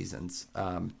 3 seasons.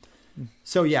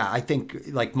 So yeah, I think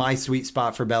like my sweet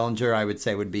spot for Bellinger, I would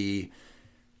say would be,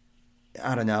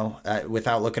 I don't know,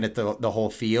 without looking at the whole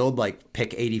field, like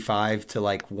pick 85 to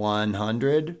like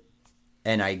 100.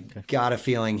 And I got a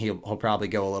feeling he'll probably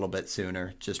go a little bit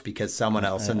sooner, just because someone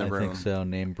else in the room. I think so,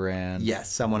 name brand. Yes,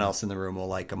 someone else in the room will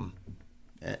like him.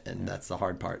 And that's the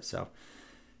hard part. So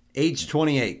age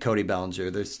 28, Cody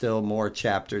Bellinger. There's still more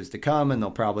chapters to come, and they'll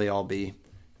probably all be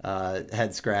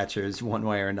head scratchers one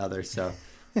way or another. So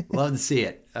love to see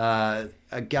it. A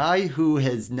guy who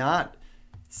has not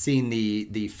seen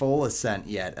the full ascent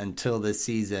yet until this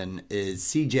season is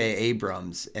CJ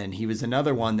Abrams, and he was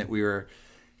another one that we were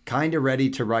kind of ready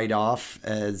to write off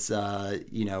as a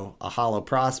hollow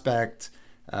prospect,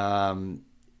 and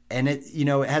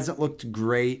it hasn't looked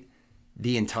great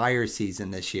the entire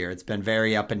season this year. It's been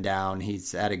very up and down.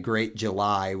 He's had a great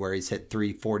July where he's hit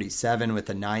 347 with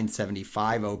a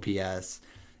 975 OPS,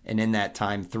 and in that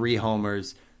time 3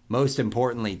 homers, most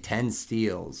importantly 10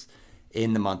 steals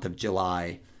in the month of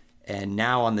July. And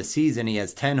now on the season, he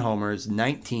has 10 homers,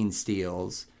 19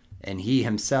 steals, and he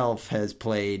himself has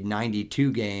played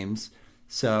 92 games.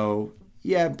 So,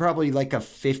 yeah, probably like a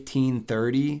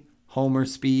 15-30 homer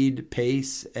speed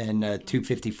pace and a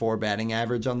 254 batting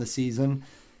average on the season.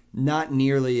 Not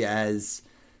nearly as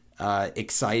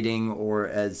exciting or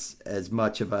as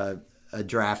much of a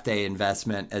draft day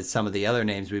investment as some of the other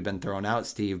names we've been throwing out,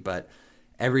 Steve, but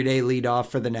everyday leadoff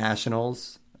for the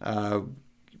Nationals.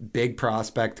 Big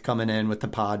prospect coming in with the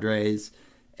Padres,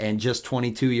 and just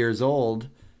 22 years old.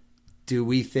 Do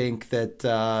we think that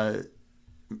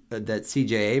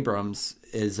CJ Abrams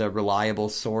is a reliable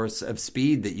source of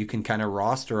speed that you can kind of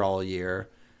roster all year,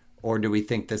 or do we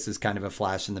think this is kind of a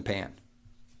flash in the pan?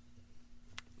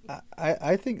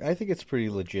 I think it's pretty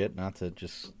legit, not to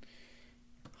just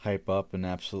hype up and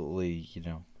absolutely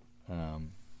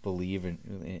believe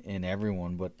in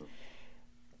everyone, but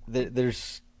there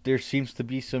seems to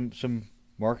be some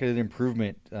marketed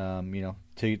improvement,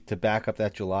 to back up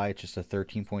that July. It's just a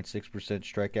 13.6%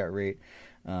 strikeout rate,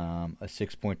 a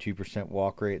 6.2%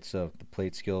 walk rate, so the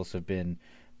plate skills have been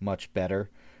much better.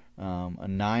 A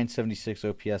 976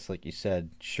 OPS, like you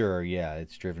said, sure, yeah,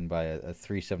 it's driven by a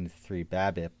 373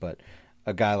 BABIP, but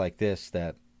a guy like this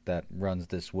that runs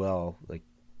this well, like,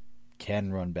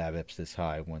 can run BABIPs this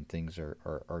high when things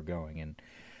are going. And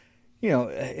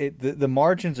the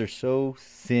margins are so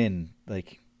thin.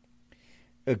 Like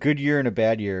a good year and a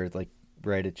bad year, like,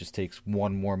 right, it just takes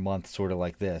one more month, sort of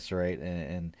like this, right?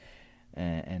 And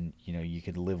you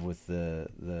could live with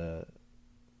the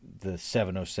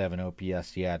 707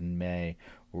 OPS you had in May,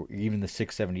 or even the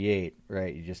 678,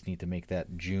 right? You just need to make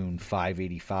that June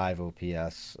 585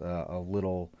 OPS a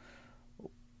little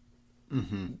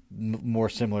more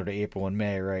similar to April and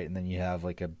May, right? And then you have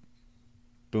like a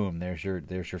boom. There's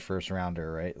your first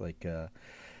rounder, right? Like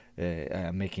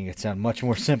I'm making it sound much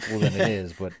more simple than it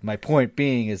is, but my point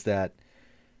being is that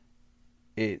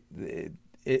it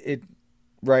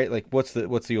right, like what's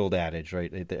the old adage,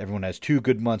 right? Everyone has 2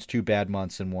 good months, 2 bad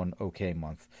months, and 1 okay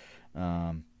month.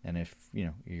 And if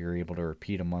you're able to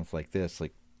repeat a month like this,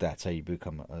 like that's how you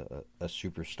become a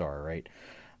superstar, right?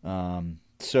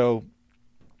 So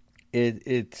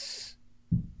it's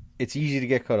it's easy to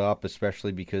get caught up,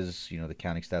 especially because the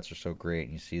counting stats are so great,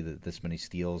 and you see that this many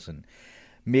steals. And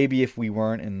maybe if we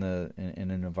weren't in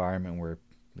an environment where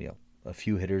a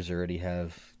few hitters already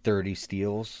have 30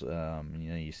 steals,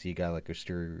 you see a guy like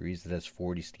Asturias that has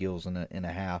 40 steals in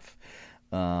a half.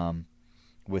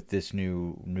 With this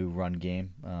new run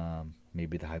game,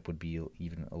 maybe the hype would be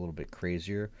even a little bit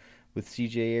crazier with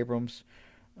C.J. Abrams.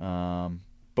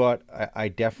 But I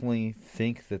definitely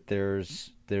think that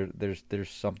there's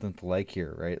something to like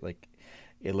here, right? Like,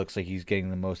 it looks like he's getting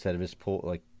the most out of his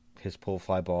pull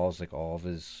fly balls. Like, all of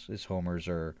his homers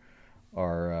are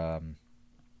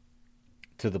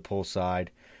to the pull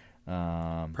side.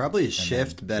 Probably a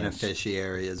shift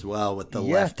beneficiary as well with the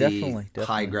lefty definitely.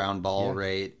 high ground ball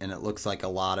rate, and it looks like a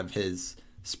lot of his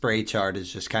spray chart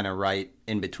is just kind of right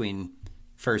in between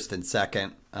first and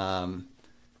second.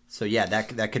 So yeah,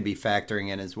 that could be factoring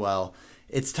in as well.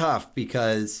 It's tough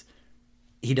because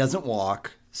he doesn't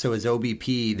walk, so his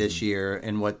OBP this year,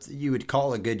 and what you would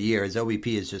call a good year, his OBP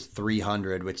is just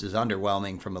 300, which is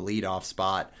underwhelming from a leadoff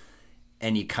spot.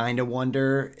 And you kind of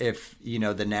wonder if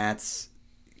the Nats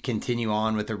continue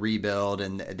on with a rebuild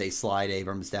and they slide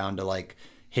Abrams down to like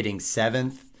hitting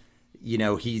 7th.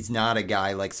 He's not a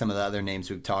guy like some of the other names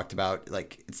we've talked about.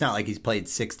 Like, it's not like he's played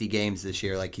 60 games this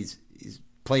year. Like, he's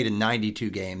played in 92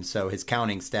 games, so his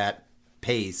counting stat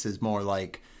pace is more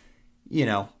like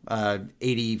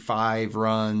 85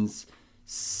 runs,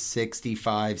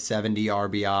 65, 70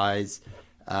 RBIs.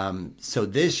 So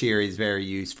this year he's very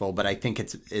useful, but I think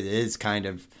it is kind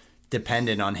of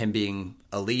dependent on him being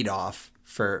a leadoff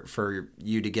for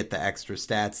you to get the extra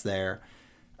stats there.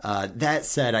 That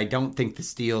said, I don't think the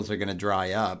steals are going to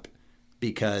dry up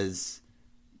because,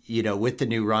 with the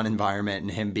new run environment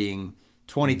and him being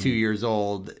 22 years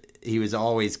old, he was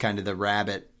always kind of the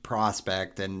rabbit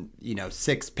prospect and,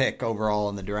 6th pick overall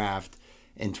in the draft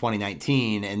in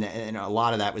 2019. And a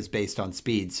lot of that was based on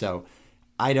speed. So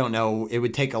I don't know. It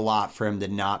would take a lot for him to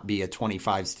not be a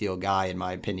 25 steal guy, in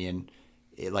my opinion.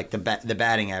 Like the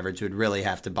batting average would really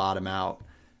have to bottom out.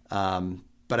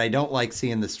 But I don't like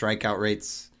seeing the strikeout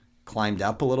rates climbed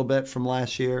up a little bit from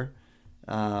last year.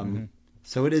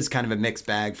 So it is kind of a mixed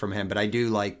bag from him, but I do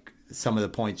like some of the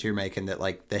points you're making that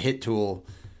like the hit tool,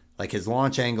 like his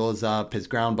launch angle is up, his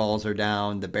ground balls are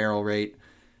down, the barrel rate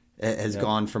has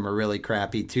gone from a really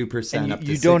crappy 2% up to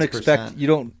 6%. You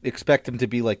don't expect him to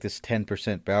be like this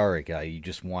 10% barrel rate guy. You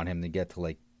just want him to get to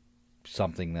like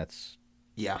something that's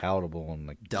palatable and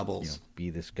like doubles. Be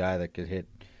this guy that could hit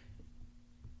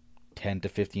 10 to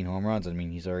 15 home runs. I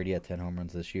mean, he's already at 10 home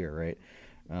runs this year, right?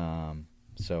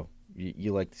 So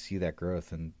you like to see that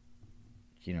growth, and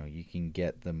you can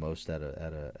get the most out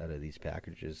of these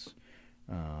packages.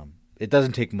 It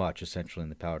doesn't take much, essentially, in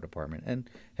the power department. And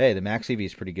hey, the max EV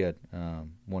is pretty good,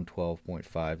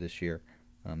 112.5 this year.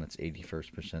 That's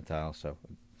 81st percentile, so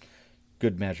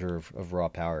good measure of raw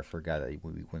power for a guy that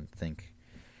we wouldn't think.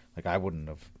 Like, I would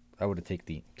have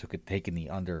taken the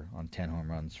under on 10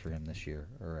 home runs for him this year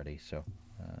already. So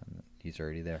he's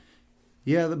already there.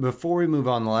 Yeah, before we move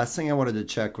on, the last thing I wanted to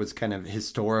check was kind of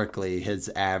historically his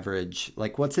average.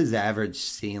 Like, what's his average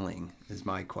ceiling is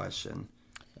my question.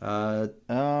 To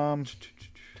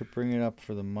bring it up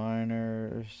for the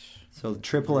minors. So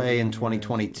AAA in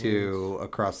 2022,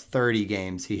 across 30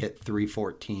 games, he hit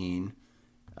 314.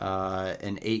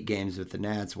 In 8 games with the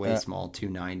Nats, way small,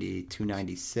 290,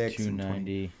 296.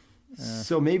 290.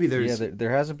 So maybe there's... Yeah,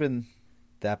 there hasn't been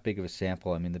that big of a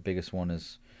sample. I mean, the biggest one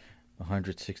is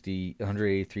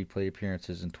 183 plate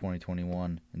appearances in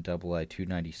 2021 in AA,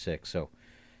 296. So,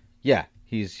 yeah,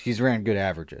 he's ran good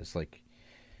averages. Like,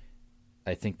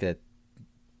 I think that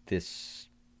this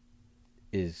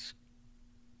is...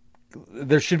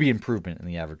 There should be improvement in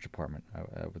the average department.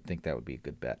 I would think that would be a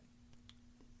good bet.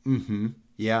 Mm-hmm.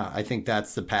 Yeah, I think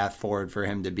that's the path forward for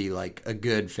him to be like a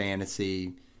good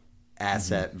fantasy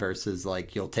asset versus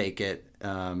like you'll take it.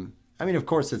 I mean, of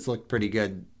course, it's looked pretty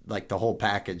good, like the whole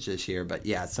package this year. But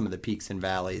yeah, some of the peaks and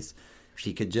valleys. If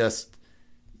he could just,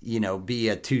 be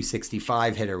a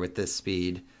 265 hitter with this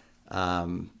speed,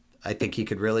 I think he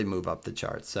could really move up the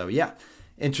charts. So yeah,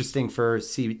 interesting for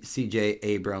C.J.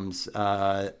 Abrams.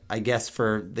 I guess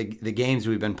for the games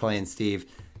we've been playing, Steve.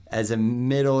 As a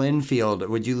middle infield,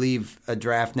 would you leave a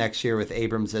draft next year with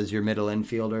Abrams as your middle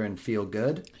infielder and feel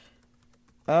good?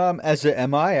 As a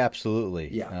MI, absolutely.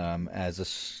 Yeah. As a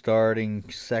starting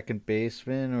second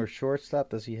baseman or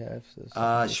shortstop, does he have?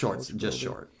 Short, just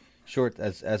short. Short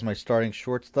as my starting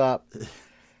shortstop.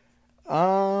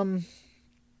 Yeah,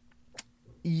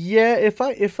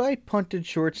 if I punted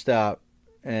shortstop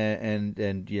and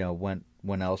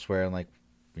went elsewhere and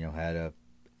had a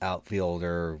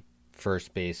outfielder,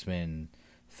 first baseman,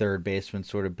 third baseman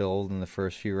sort of build in the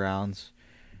first few rounds.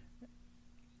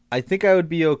 I think I would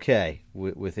be okay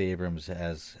with Abrams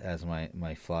as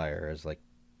my flyer, as like,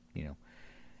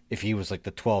 if he was like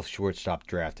the 12th shortstop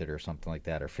drafted or something like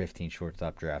that, or 15th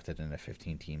shortstop drafted in a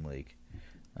 15-team league.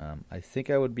 I think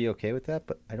I would be okay with that,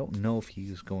 but I don't know if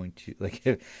he's going to, like,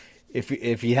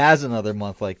 if he has another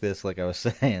month like this, like I was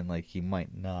saying, like he might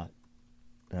not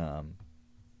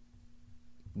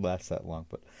last that long.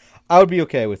 But I would be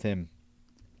okay with him.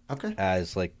 Okay.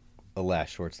 As like a last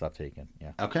shortstop taken.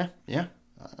 Yeah. Okay. Yeah.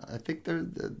 I think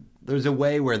there's a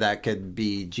way where that could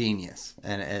be genius,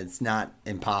 and it's not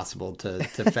impossible to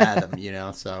fathom,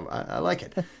 So I like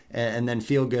it, and then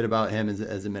feel good about him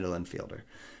as a middle infielder.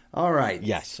 All right.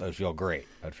 Yes, I'd feel great.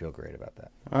 I'd feel great about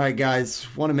that. All right, guys.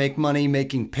 Want to make money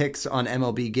making picks on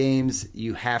MLB games?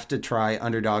 You have to try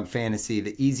Underdog Fantasy,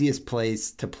 the easiest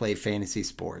place to play fantasy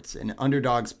sports. In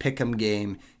Underdog's Pick'em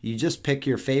game, you just pick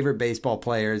your favorite baseball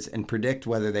players and predict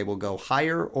whether they will go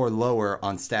higher or lower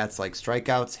on stats like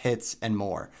strikeouts, hits, and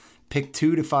more. Pick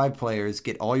 2 to 5 players,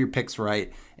 get all your picks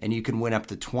right, and you can win up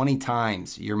to 20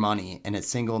 times your money in a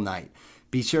single night.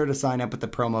 Be sure to sign up with the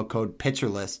promo code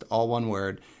PITCHERLIST, all one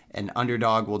word, and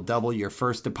Underdog will double your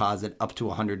first deposit up to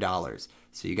 $100.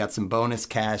 So you got some bonus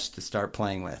cash to start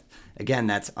playing with. Again,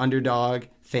 that's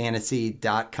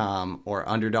UnderdogFantasy.com or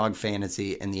Underdog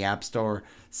Fantasy in the App Store.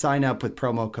 Sign up with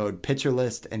promo code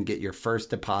PITCHERLIST and get your first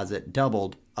deposit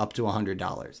doubled up to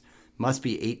 $100. Must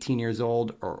be 18 years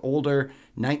old or older,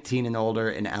 19 and older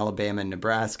in Alabama and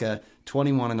Nebraska,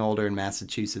 21 and older in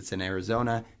Massachusetts and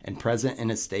Arizona, and present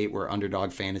in a state where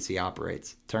Underdog Fantasy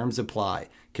operates. Terms apply.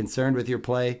 Concerned with your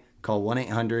play? Call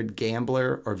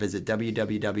 1-800-GAMBLER or visit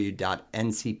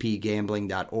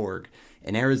www.ncpgambling.org.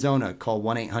 In Arizona, call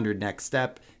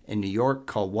 1-800-NEXT-STEP. In New York,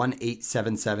 call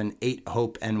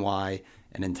 1-877-8-HOPE-NY.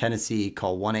 And in Tennessee,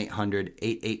 call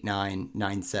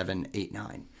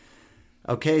 1-800-889-9789.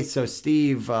 Okay, so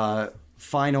Steve,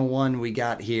 final one we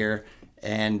got here,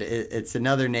 and it's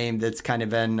another name that's kind of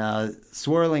been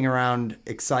swirling around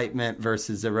excitement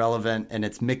versus irrelevant, and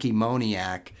it's Mickey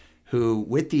Moniak, who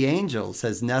with the Angels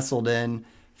has nestled in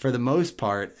for the most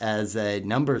part as a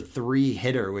number 3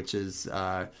 hitter, which is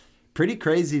pretty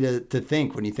crazy to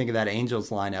think when you think of that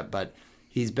Angels lineup, but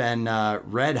he's been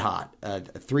red hot,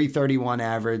 331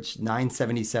 average,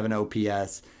 977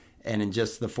 OPS, and in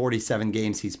just the 47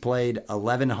 games he's played,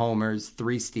 11 homers,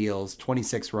 3 steals,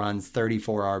 26 runs,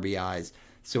 34 RBIs.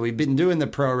 So we've been doing the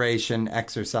proration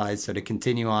exercise. So to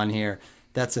continue on here,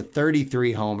 that's a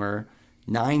 33 homer,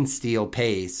 9 steal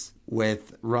pace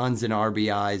with runs and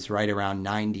RBIs right around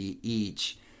 90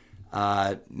 each.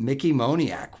 Mickey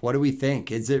Moniak, what do we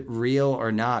think? Is it real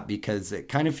or not? Because it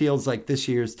kind of feels like this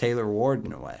year's Taylor Ward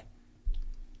in a way.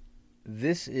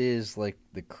 This is like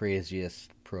the craziest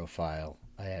profile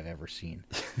I have ever seen.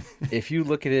 If you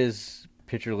look at his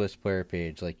pitcher list player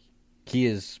page, like he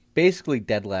is basically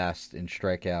dead last in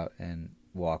strikeout and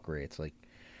walk rates, like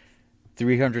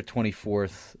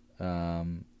 324th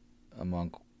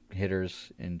among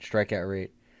hitters in strikeout rate.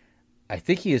 I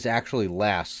think he is actually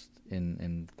last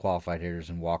in qualified hitters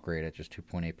and walk rate at just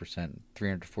 2.8%,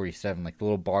 347. Like the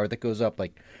little bar that goes up,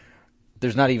 like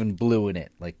there's not even blue in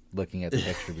it, like looking at the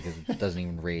picture, because it doesn't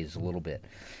even raise a little bit.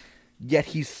 Yet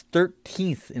he's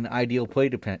 13th in ideal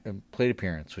plate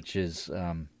appearance, which is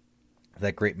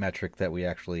that great metric that we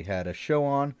actually had a show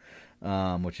on,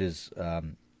 which is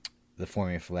the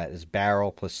formula for that is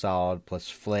barrel plus solid plus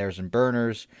flares and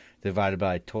burners divided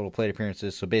by total plate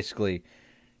appearances. So basically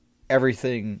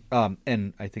everything,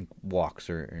 and I think walks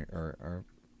or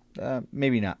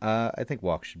maybe not. I think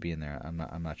walks should be in there.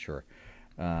 I'm not sure,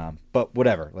 but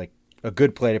whatever. Like a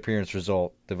good plate appearance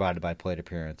result divided by plate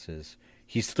appearances.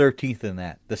 He's 13th in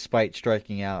that, despite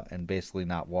striking out and basically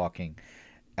not walking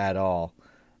at all.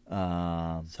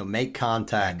 So make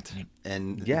contact,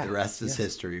 and the rest is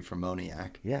history for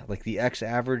Moniak. Yeah, like the X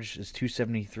average is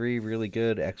 273, really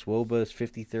good. X WOBA is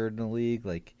 53rd in the league.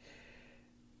 Like,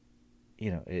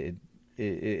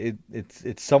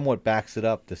 it somewhat backs it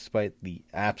up, despite the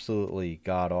absolutely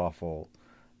god awful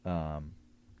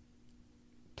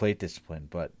plate discipline.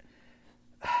 But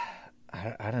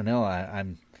I don't know.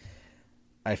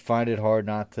 I find it hard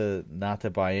not to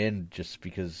buy in, just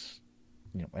because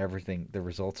everything, the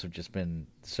results have just been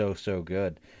so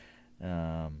good.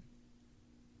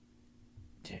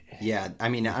 Yeah, I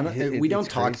mean, we don't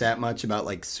talk that much about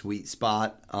like sweet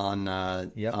spot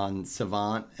on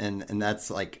Savant, and that's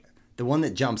like the one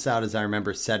that jumps out as I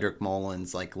remember Cedric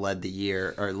Mullins like led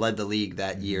the league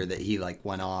that year that he like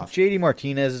went off. JD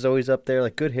Martinez is always up there.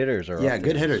 Like good hitters are. Yeah,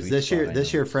 good hitters. This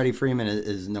year Freddie Freeman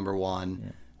is number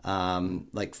 1. Yeah.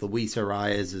 Like Luis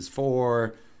Arias is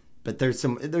 4. But there's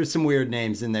some weird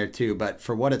names in there too. But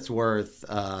for what it's worth,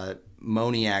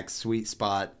 Moniak's sweet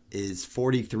spot is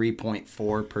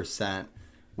 43.4%,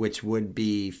 which would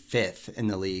be fifth in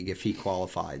the league if he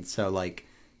qualified. So like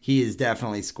he is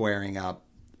definitely squaring up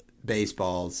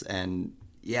baseballs, and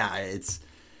yeah, it's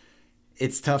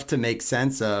tough to make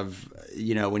sense of,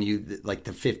 when you like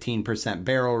the 15%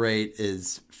 barrel rate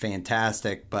is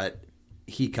fantastic, but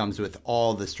he comes with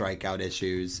all the strikeout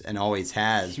issues and always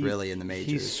has really in the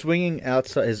majors. He's swinging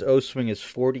outside. His O swing is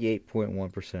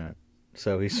 48.1%.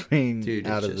 So he's swinging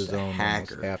out of the zone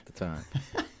almost half the time.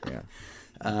 Yeah.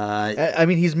 I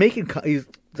mean, he's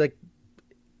like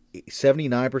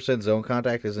 79% zone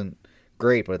contact isn't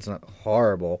great, but it's not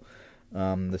horrible.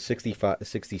 The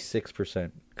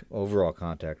 66% overall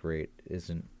contact rate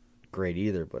isn't great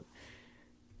either, but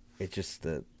it's just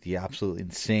the absolute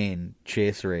insane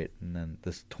chase rate, and then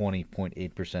this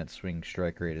 20.8% swing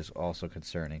strike rate is also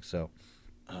concerning. So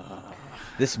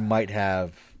this might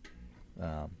have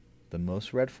the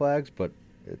most red flags, but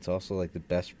it's also like the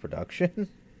best production.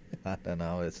 I don't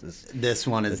know. This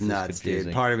one is nuts,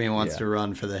 dude. Part of me wants to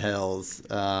run for the hills.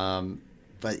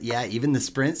 But yeah, even the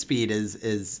sprint speed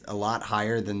is a lot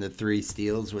higher than the 3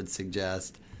 steals would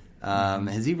suggest.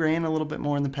 Has he ran a little bit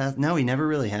more in the past? No, he never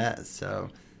really has. So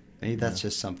maybe that's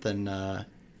just something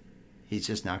he's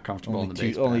just not comfortable in the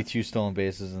base. Only 2 stolen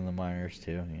bases in the minors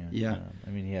too. Yeah. I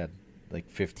mean, he had like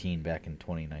 15 back in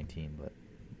 2019, but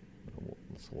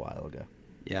it's a while ago.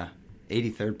 Yeah,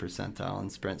 83rd percentile in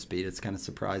sprint speed. It's kind of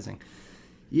surprising.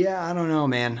 Yeah, I don't know,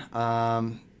 man.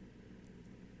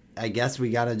 I guess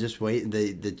we got to just wait.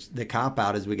 The cop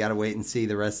out is we got to wait and see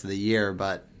the rest of the year.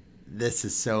 But this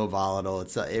is so volatile.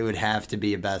 It would have to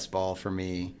be a best ball for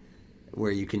me,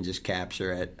 where you can just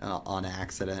capture it on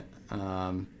accident.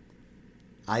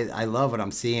 I love what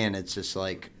I'm seeing. It's just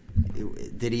like,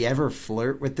 did he ever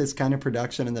flirt with this kind of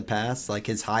production in the past? Like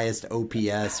his highest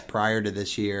OPS prior to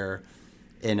this year,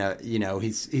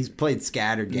 he's played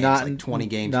scattered games, 20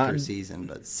 games per season,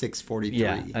 but 643.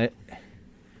 Yeah,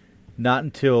 not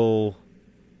until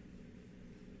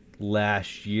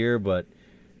last year, but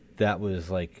that was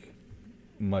like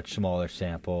much smaller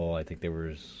sample. I think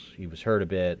he was hurt a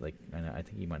bit. Like, and I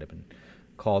think he might have been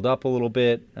called up a little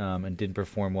bit and didn't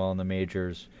perform well in the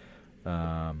majors.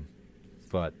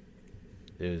 But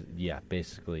it was,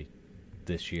 basically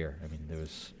this year. I mean,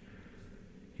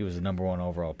 he was the number 1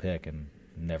 overall pick and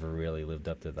never really lived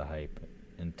up to the hype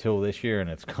until this year, and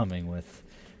it's coming with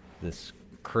this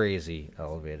crazy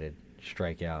elevated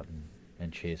strikeout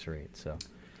and chase rate. So,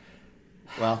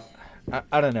 well,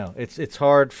 I don't know. It's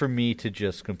hard for me to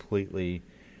just completely.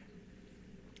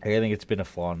 I think it's been a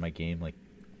flaw in my game. Like,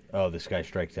 oh, this guy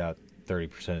strikes out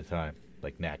 30% of the time.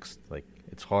 Like next, like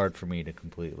it's hard for me to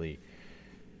completely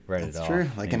write it off. That's true.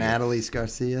 Like an Adolis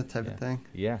Garcia type of thing.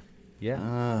 Yeah.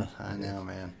 I know,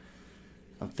 man.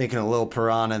 I'm thinking a little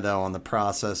piranha though on the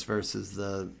process versus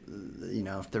the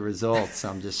results.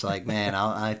 I'm just like, man,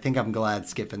 I think I'm glad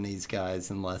skipping these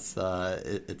guys unless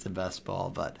it's a best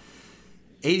ball. But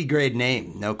 80 grade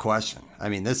name, no question. I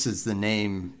mean, this is the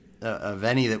name of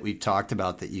any that we've talked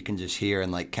about that you can just hear in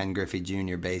like Ken Griffey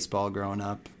Jr. baseball growing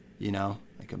up.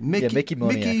 Like a Mickey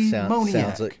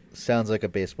Moniak sounds like a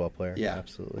baseball player. Yeah,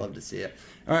 absolutely. Love to see it.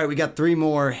 All right, we got 3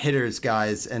 more hitters,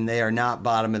 guys, and they are not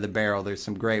bottom of the barrel. There's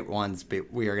some great ones,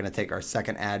 but we are going to take our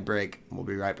second ad break. We'll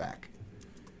be right back.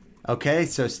 Okay,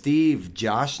 so Steve,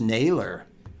 Josh Naylor.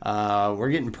 We're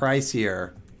getting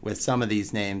pricier with some of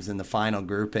these names in the final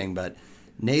grouping, but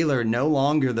Naylor no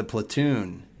longer the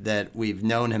platoon that we've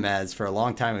known him as for a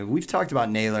long time. And we've talked about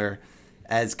Naylor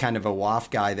as kind of a WAF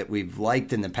guy that we've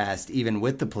liked in the past, even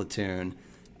with the platoon.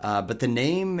 But the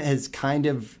name has kind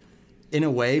of, in a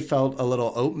way, felt a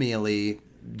little oatmeal-y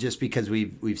just because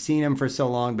we've seen him for so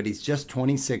long, but he's just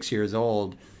 26 years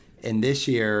old. And this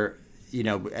year,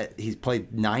 he's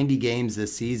played 90 games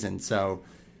this season. So,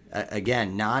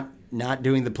 again, not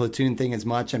doing the platoon thing as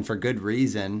much, and for good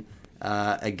reason.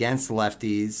 Against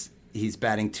lefties, he's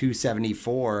batting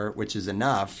 .274, which is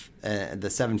enough. The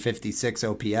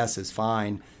 .756 OPS is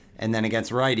fine. And then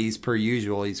against righties, per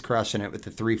usual, he's crushing it with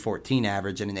the .314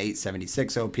 average and an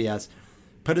 .876 OPS.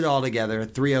 Put it all together,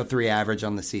 .303 average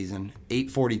on the season,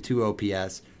 .842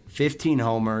 OPS, 15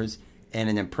 homers, and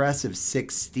an impressive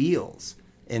 6 steals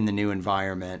in the new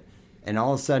environment. And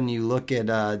all of a sudden you look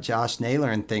at Josh Naylor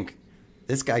and think,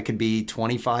 this guy could be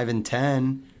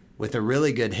 25-10 with a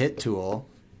really good hit tool,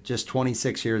 just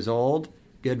 26 years old,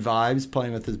 good vibes,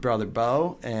 playing with his brother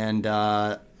Bo, and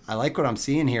I like what I'm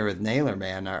seeing here with Naylor,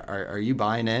 man. Are you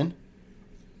buying in?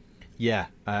 Yeah,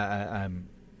 I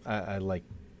like.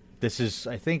 This is,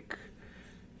 I think,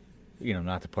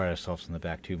 not to pat ourselves in the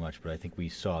back too much, but I think we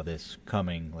saw this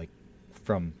coming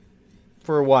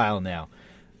for a while now.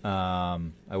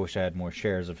 I wish I had more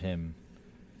shares of him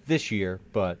this year,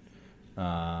 but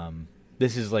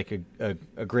this is like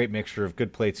a great mixture of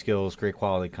good plate skills, great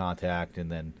quality contact,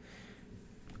 and then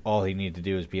all he needed to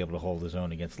do is be able to hold his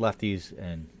own against lefties,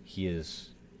 and he is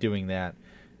doing that.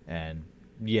 And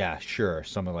yeah, sure,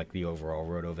 some of like the overall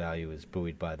roto value is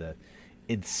buoyed by the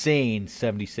insane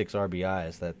 76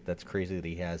 RBIs. That's crazy that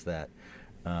he has that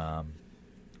on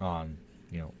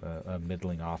a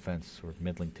middling offense or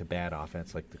middling to bad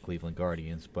offense like the Cleveland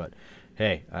Guardians. But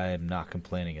hey, I am not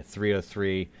complaining. A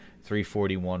 303,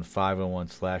 341, 501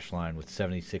 slash line with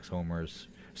 76 homers.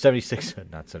 76,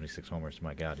 not 76 homers.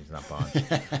 My God, he's not Bonds.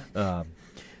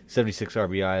 76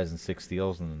 RBIs and 6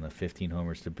 steals, and then the 15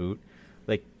 homers to boot.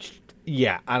 Like,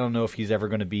 yeah, I don't know if he's ever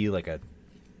going to be like a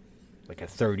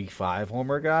 35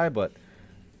 homer guy, but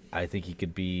I think he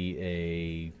could be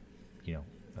a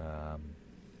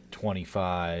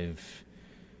 25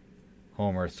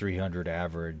 homer, 300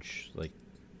 average,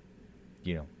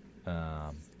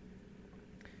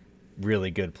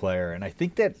 really good player. And I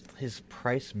think that his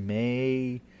price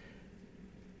may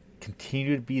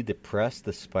continue to be depressed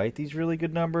despite these really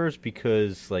good numbers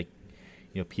because,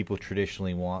 people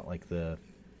traditionally want like the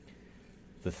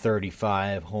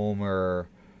 35 homer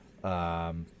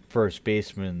first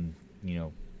baseman,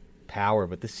 power,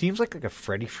 but this seems like a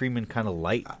Freddie Freeman kind of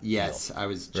light. Yes, deal, I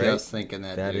was right? just thinking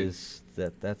that.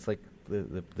 That's like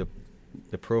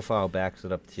the profile backs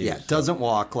it up too. Yeah, it doesn't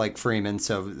walk like Freeman,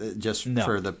 so just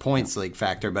for the points league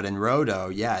factor. But in Roto,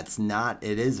 yeah, it's not.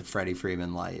 It is a Freddie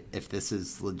Freeman light if this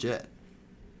is legit.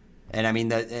 And I mean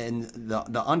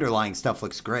the underlying stuff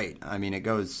looks great. I mean it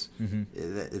goes. Mm-hmm.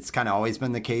 It's kind of always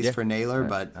been the case for Naylor,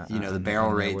 but the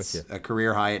barrel rate's a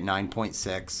career high at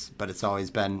 9.6, but it's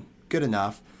always been good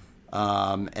enough.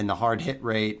 And the hard hit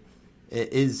rate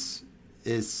is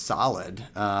solid.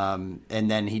 And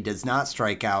then he does not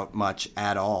strike out much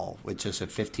at all, with just a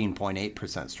 15.8%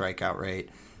 strikeout rate.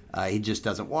 He just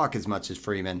doesn't walk as much as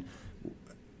Freeman.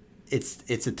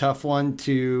 It's a tough one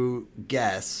to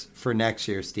guess for next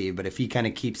year, Steve, but if he kind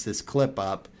of keeps this clip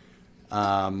up,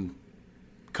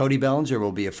 Cody Bellinger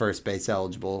will be a first base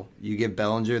eligible. You give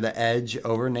Bellinger the edge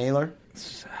over Naylor?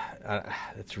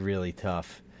 It's really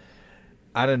tough.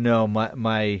 I don't know.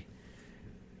 My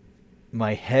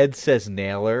head says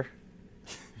Naylor,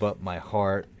 but my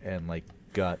heart and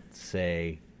gut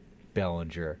say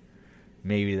Bellinger.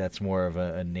 Maybe that's more of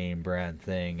a name brand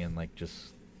thing and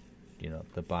just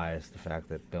the bias, the fact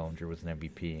that Bellinger was an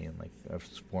MVP and a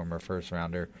former first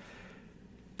rounder.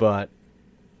 But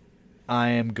I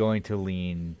am going to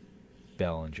lean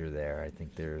Bellinger there. I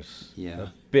think there's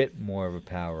a bit more of a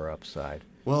power upside.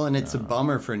 Well, and it's a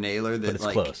bummer for Naylor that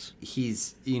close.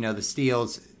 He's the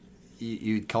steals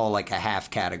you'd call a half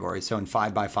category. So in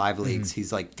 5x5 leagues,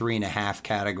 he's 3.5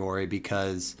 category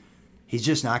because he's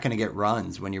just not going to get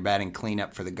runs when you're batting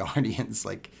cleanup for the Guardians.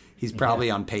 He's probably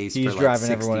on pace for driving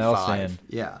 65. Everyone else in.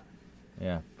 Yeah.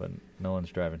 Yeah, but no one's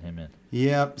driving him in.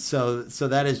 Yep. So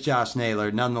that is Josh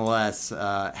Naylor. Nonetheless,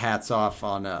 hats off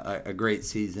on a great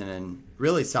season and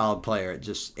really solid player at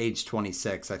just age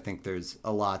 26. I think there's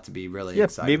a lot to be really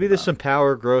excited maybe about. There's some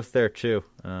power growth there too.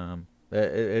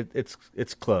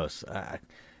 It's close.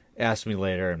 Ask me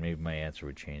later, and maybe my answer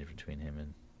would change between him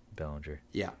and Bellinger.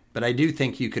 Yeah, but I do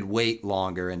think you could wait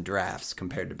longer in drafts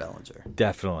compared to Bellinger.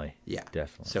 Definitely. Yeah,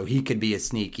 definitely. So he could be a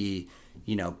sneaky,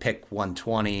 pick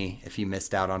 120 if you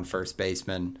missed out on first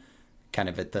baseman, kind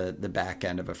of at the back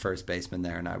end of a first baseman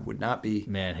there, and I would not be.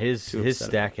 Man, his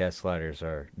Statcast sliders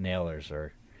nailers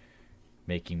are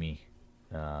making me,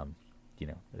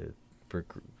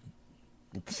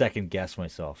 second guess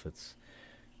myself. It's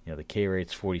the K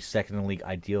rate's 42nd in the league,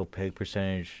 ideal plate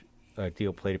percentage,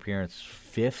 ideal plate appearance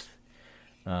 5th.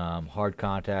 Hard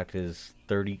contact is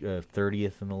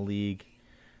 30th in the league.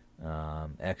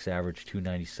 X average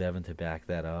 297 to back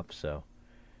that up. So,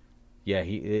 yeah,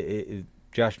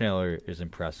 Josh Naylor is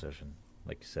impressive, and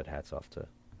like you said, hats off to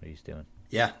what he's doing.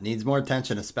 Yeah, needs more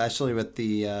attention, especially with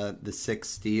the 6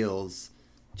 steals.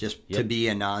 Just to be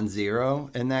a non-zero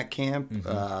in that camp,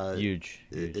 huge.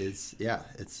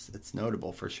 It's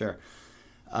notable for sure.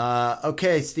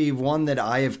 Okay, Steve, one that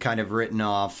I have kind of written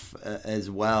off as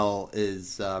well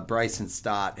is Bryson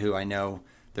Stott, who I know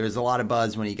there's a lot of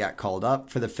buzz when he got called up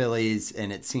for the Phillies,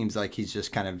 and it seems like he's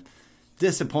just kind of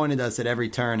disappointed us at every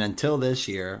turn until this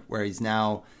year, where he's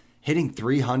now hitting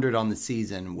 300 on the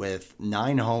season with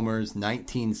 9 homers,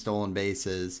 19 stolen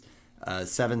bases,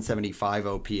 775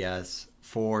 OPS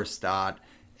for Stott,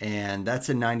 and that's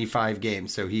in 95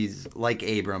 games. So he's like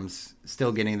Abrams,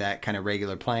 still getting that kind of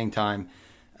regular playing time.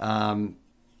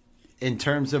 In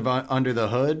terms of under the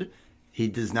hood, he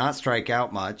does not strike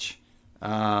out much.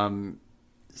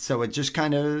 So it just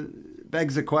kind of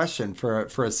begs the question for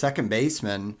a second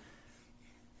baseman.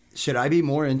 Should I be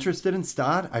more interested in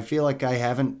Stott? I feel like I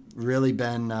haven't really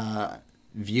been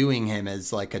viewing him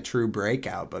as like a true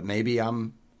breakout, but maybe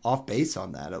I'm off base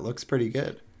on that. It looks pretty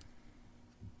good.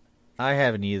 I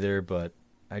haven't either, but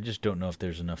I just don't know if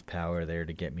there's enough power there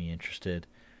to get me interested.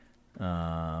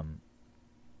 I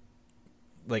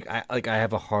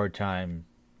have a hard time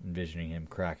envisioning him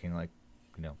cracking an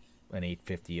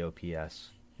 850 OPS,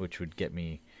 which would get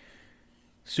me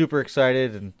super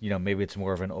excited. And maybe it's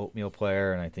more of an oatmeal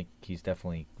player, and I think he's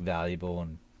definitely valuable.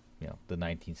 And the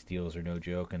 19 steals are no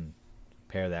joke, and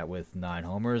pair that with 9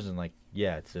 homers, and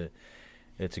it's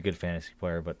a good fantasy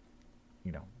player. But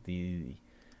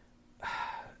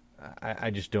I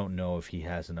just don't know if he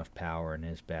has enough power in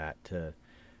his bat to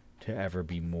ever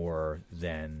be more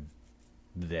than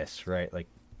this, right? Like,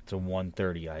 it's a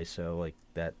 130 ISO. Like,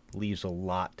 that leaves a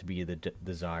lot to be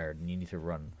desired, and you need to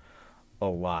run a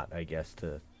lot, I guess,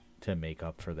 to make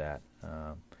up for that.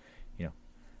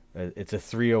 It's a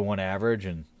 301 average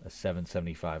and a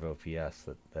 775 OPS.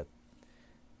 That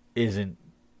isn't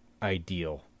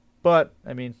ideal. But,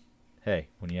 I mean, hey,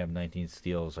 when you have 19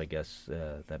 steals, I guess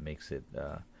that makes it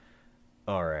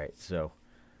all right. So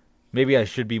maybe I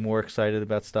should be more excited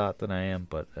about Stott than I am,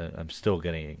 but I'm still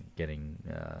getting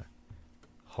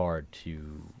hard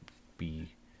to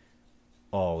be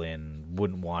all in.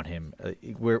 Wouldn't want him.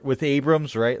 We're with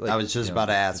Abrams, right? I was just about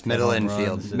to ask middle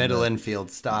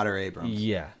infield, Stott or Abrams.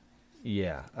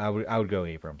 Yeah. I would go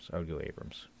Abrams.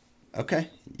 Okay.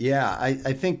 Yeah,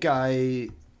 I think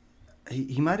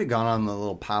he might have gone on the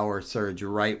little power surge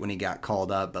right when he got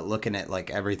called up, but looking at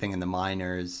everything in the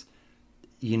minors,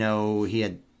 he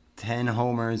had 10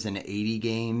 homers in 80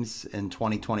 games in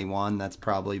 2021. That's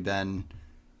probably been,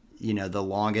 the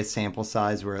longest sample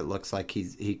size where it looks like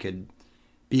he could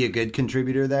be a good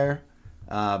contributor there.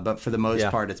 But for the most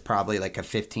part, it's probably like a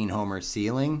 15 homer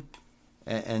ceiling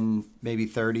and maybe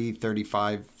 30,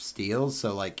 35 steals.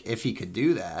 So if he could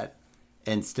do that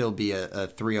and still be a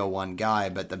 301 guy,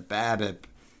 but the BABIP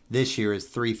this year is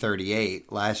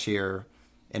 338. Last year,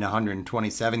 in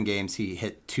 127 games, he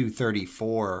hit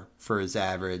 234 for his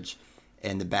average,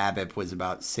 and the BABIP was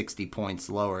about 60 points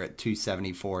lower at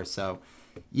 274. So,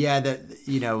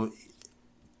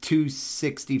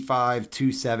 265,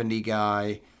 270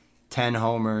 guy, 10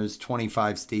 homers,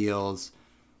 25 steals,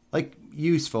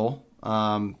 useful,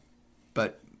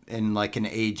 but in an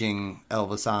aging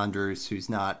Elvis Andrus who's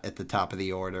not at the top of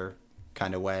the order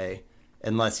kind of way,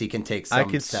 unless he can take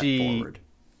some step forward.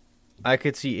 I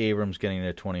could see Abrams getting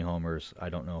to 20 homers. I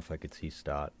don't know if I could see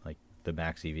Stott, the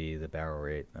max EV, the barrel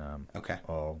rate. Okay.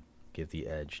 I'll give the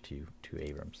edge to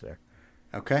Abrams there.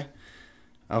 Okay,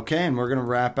 and we're going to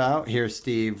wrap out here,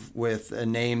 Steve, with a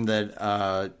name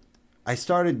that I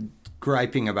started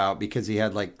griping about because he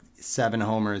had 7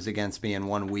 homers against me in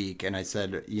 1 week, and I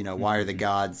said, why are the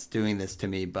gods doing this to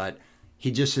me? But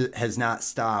he just has not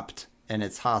stopped, and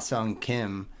it's Ha-Sung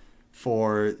Kim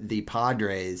for the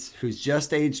Padres, who's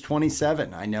just age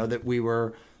 27. I know that we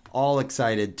were all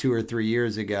excited 2 or 3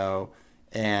 years ago,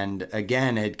 and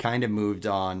again had kind of moved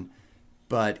on.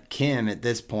 But Kim, at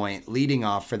this point, leading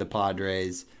off for the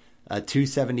Padres, a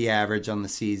 270 average on the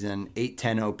season,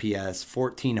 810 OPS,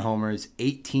 14 homers,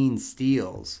 18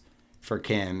 steals for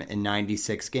Kim in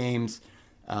 96 games.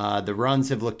 The runs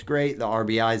have looked great. The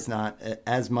RBI's not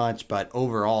as much, but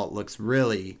overall it looks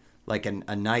really like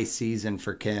a nice season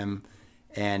for Kim.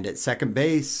 And at second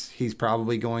base, he's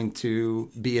probably going to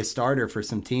be a starter for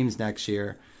some teams next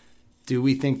year. Do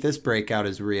we think this breakout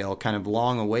is real, kind of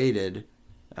long awaited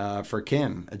for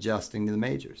Kim adjusting to the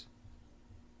majors?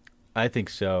 I think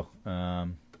so. I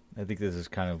think this is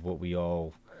kind of what we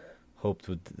all hoped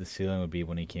the ceiling would be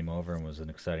when he came over and was an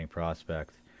exciting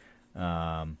prospect.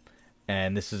 And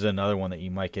this is another one that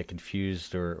you might get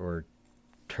confused or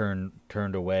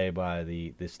turned away by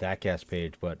the StatCast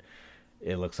page, but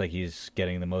it looks like he's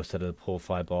getting the most out of the pull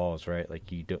fly balls, right?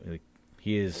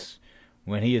 He is,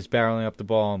 when he is barreling up the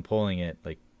ball and pulling it,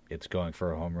 it's going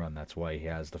for a home run. That's why he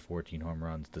has the 14 home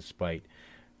runs, despite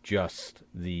just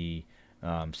the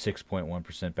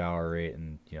 6.1% barrel rate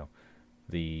and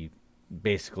the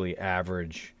basically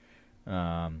average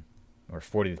or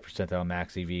 40th percentile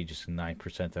max EV, just a 9th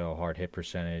percentile hard hit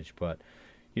percentage. But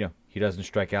he doesn't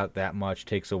strike out that much,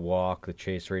 takes a walk, the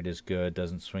chase rate is good,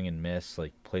 doesn't swing and miss,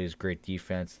 plays great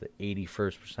defense. The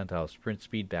 81st percentile sprint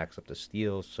speed backs up the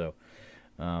steals. So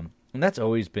and that's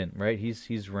always been right.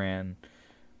 He's ran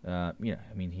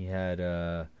he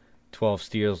had 12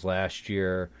 steals last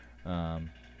year.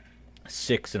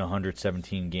 6 in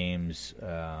 117 games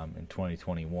in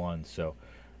 2021. So,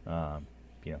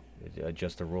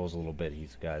 adjust the rules a little bit.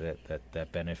 He's a guy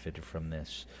that benefited from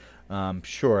this.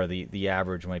 Sure, the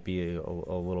average might be a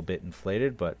little bit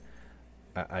inflated, but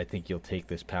I think you'll take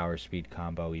this power speed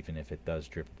combo even if it does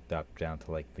drip up down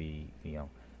to like the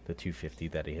 250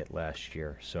 that he hit last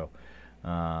year. So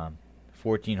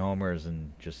 14 homers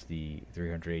and just the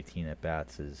 318 at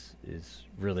bats is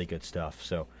really good stuff.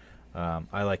 So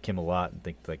I like him a lot and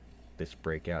think like this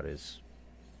breakout is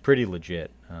pretty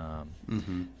legit.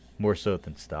 More so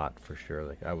than Stott for sure.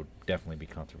 Like I would definitely be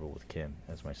comfortable with Kim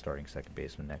as my starting second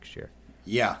baseman next year.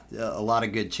 Yeah, a lot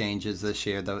of good changes this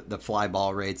year. The fly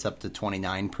ball rate's up to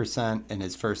 29%. In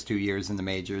his first 2 years in the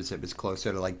majors, it was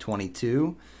closer to like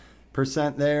 22%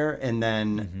 there. And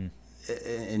then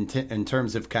in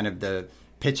terms of kind of the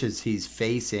pitches he's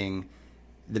facing,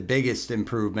 the biggest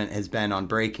improvement has been on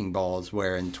breaking balls,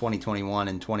 where in 2021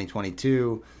 and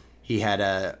 2022, he had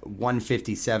a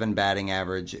 157 batting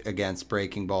average against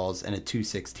breaking balls and a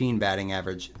 216 batting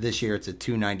average. This year it's a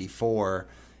 294.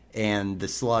 And the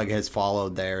slug has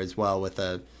followed there as well with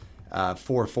a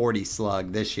 440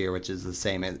 slug this year, which is the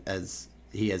same as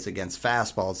he is against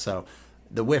fastballs. So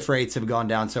the whiff rates have gone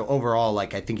down. So overall,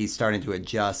 like I think he's starting to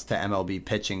adjust to MLB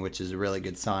pitching, which is a really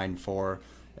good sign for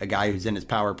a guy who's in his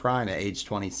power prime at age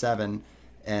 27.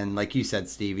 And like you said,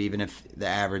 Steve, even if the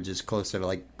average is closer to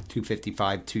like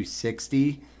 255,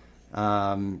 260,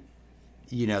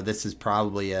 this is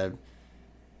probably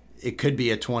it could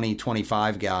be a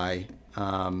 2025 guy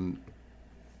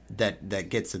that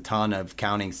gets a ton of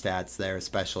counting stats there,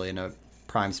 especially in a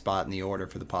prime spot in the order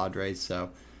for the Padres. So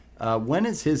when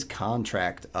is his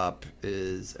contract up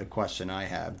is a question I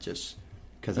have, just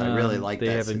because I really like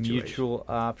that situation. They have a mutual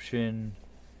option.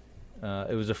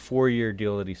 It was a 4-year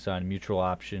deal that he signed, mutual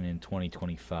option in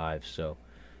 2025. So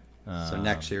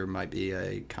next year might be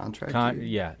a contract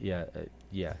year?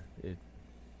 Yeah.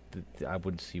 I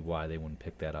wouldn't see why they wouldn't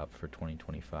pick that up for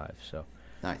 2025. So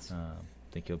nice. I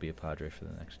think he'll be a Padre for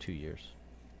the next 2 years.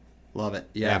 Love it.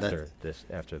 Yeah. After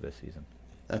this season.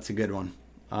 That's a good one.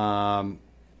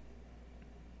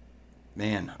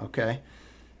 Man, okay.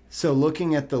 So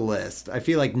looking at the list, I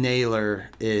feel like Naylor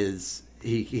is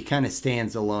he kind of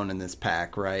stands alone in this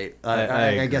pack, right?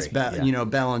 I guess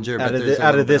Bellinger, but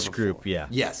out of this group, yeah.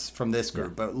 Yes, from this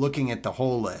group. Yeah. But looking at the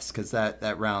whole list, because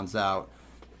that rounds out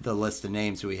the list of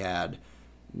names we had.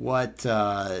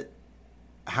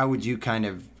 How would you kind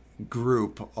of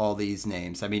group all these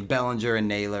names? I mean, Bellinger and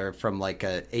Naylor from like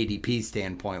a ADP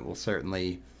standpoint will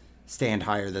certainly stand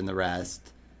higher than the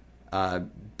rest.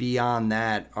 Beyond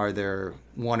that, are there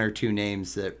one or two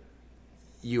names that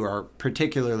you are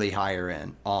particularly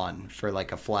higher on for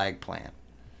like a flag plant?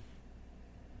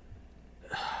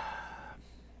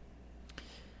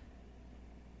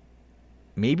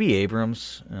 Maybe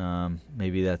Abrams.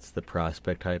 Maybe that's the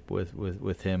prospect hype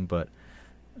with him, but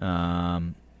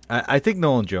I think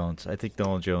Nolan Jones. I think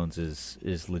Nolan Jones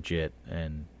is legit,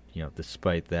 and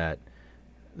despite that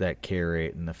K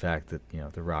rate and the fact that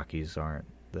the Rockies aren't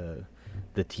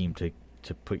the team to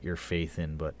put your faith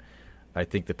in, but I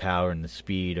think the power and the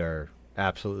speed are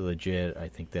absolutely legit. I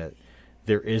think that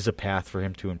there is a path for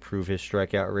him to improve his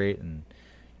strikeout rate, and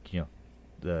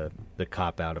the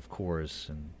cop out of course,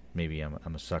 and maybe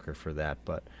I'm a sucker for that,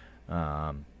 but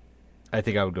I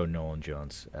think I would go Nolan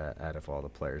Jones out of all the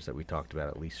players that we talked about,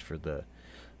 at least for the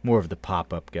more of the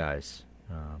pop-up guys.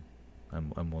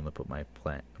 I'm willing to put my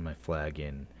flag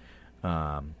in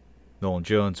Nolan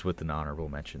Jones with an honorable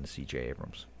mention to C.J.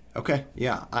 Abrams. Okay,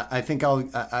 yeah, I think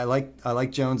I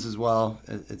like Jones as well.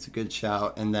 It's a good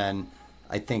shout, and then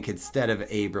I think instead of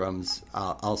Abrams,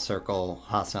 I'll circle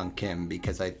Ha-Seong Kim,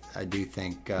 because I do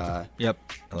think yep,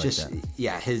 I like that.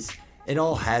 Yeah, it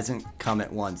all hasn't come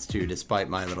at once too, despite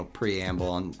my little preamble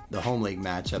on the home league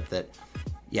matchup. That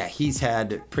he's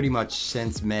had pretty much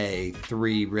since May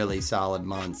 3 really solid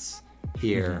months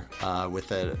here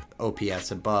with an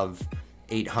OPS above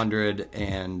 800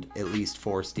 and at least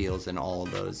 4 steals in all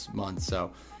of those months.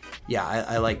 So yeah,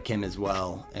 I like Kim as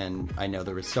well, and I know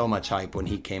there was so much hype when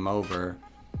he came over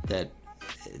that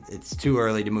it's too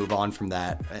early to move on from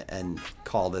that and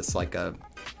call this like a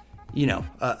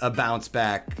bounce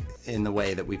back in the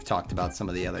way that we've talked about some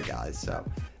of the other guys. So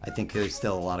I think there's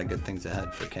still a lot of good things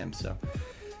ahead for Kim. So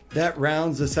that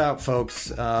rounds us out,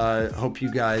 folks. Hope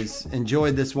you guys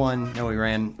enjoyed this one. I know we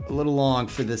ran a little long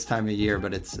for this time of year,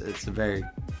 but it's a very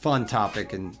fun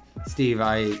topic. And Steve,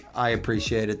 I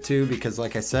appreciate it too, because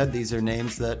like I said, these are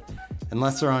names that,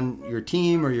 unless they're on your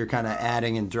team or you're kind of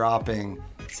adding and dropping,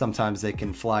 sometimes they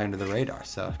can fly under the radar.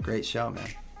 So great show, man.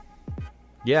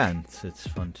 Yeah, and it's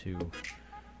fun to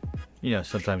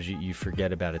sometimes you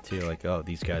forget about it too. Like, oh,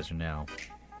 these guys are now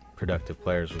productive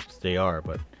players, which they are,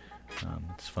 but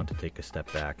it's fun to take a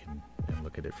step back and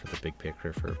look at it for the big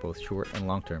picture for both short and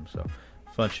long term. So,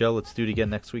 fun show. Let's do it again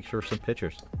next week for some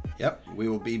pitchers. Yep, we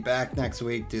will be back next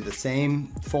week, do the same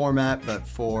format, but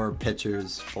for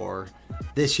pitchers for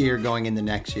this year going into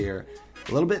next year.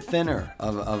 A little bit thinner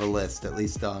of a list, at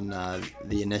least on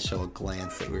the initial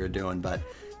glance that we were doing. But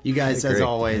you guys, as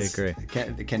always,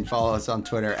 can follow us on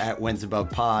Twitter at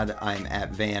WinsAbovePod. I'm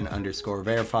at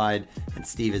Van_verified, and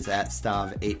Steve is at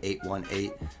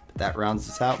Stav8818. But that rounds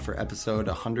us out for episode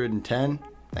 110.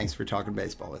 Thanks for talking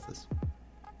baseball with us.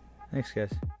 Thanks,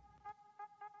 guys.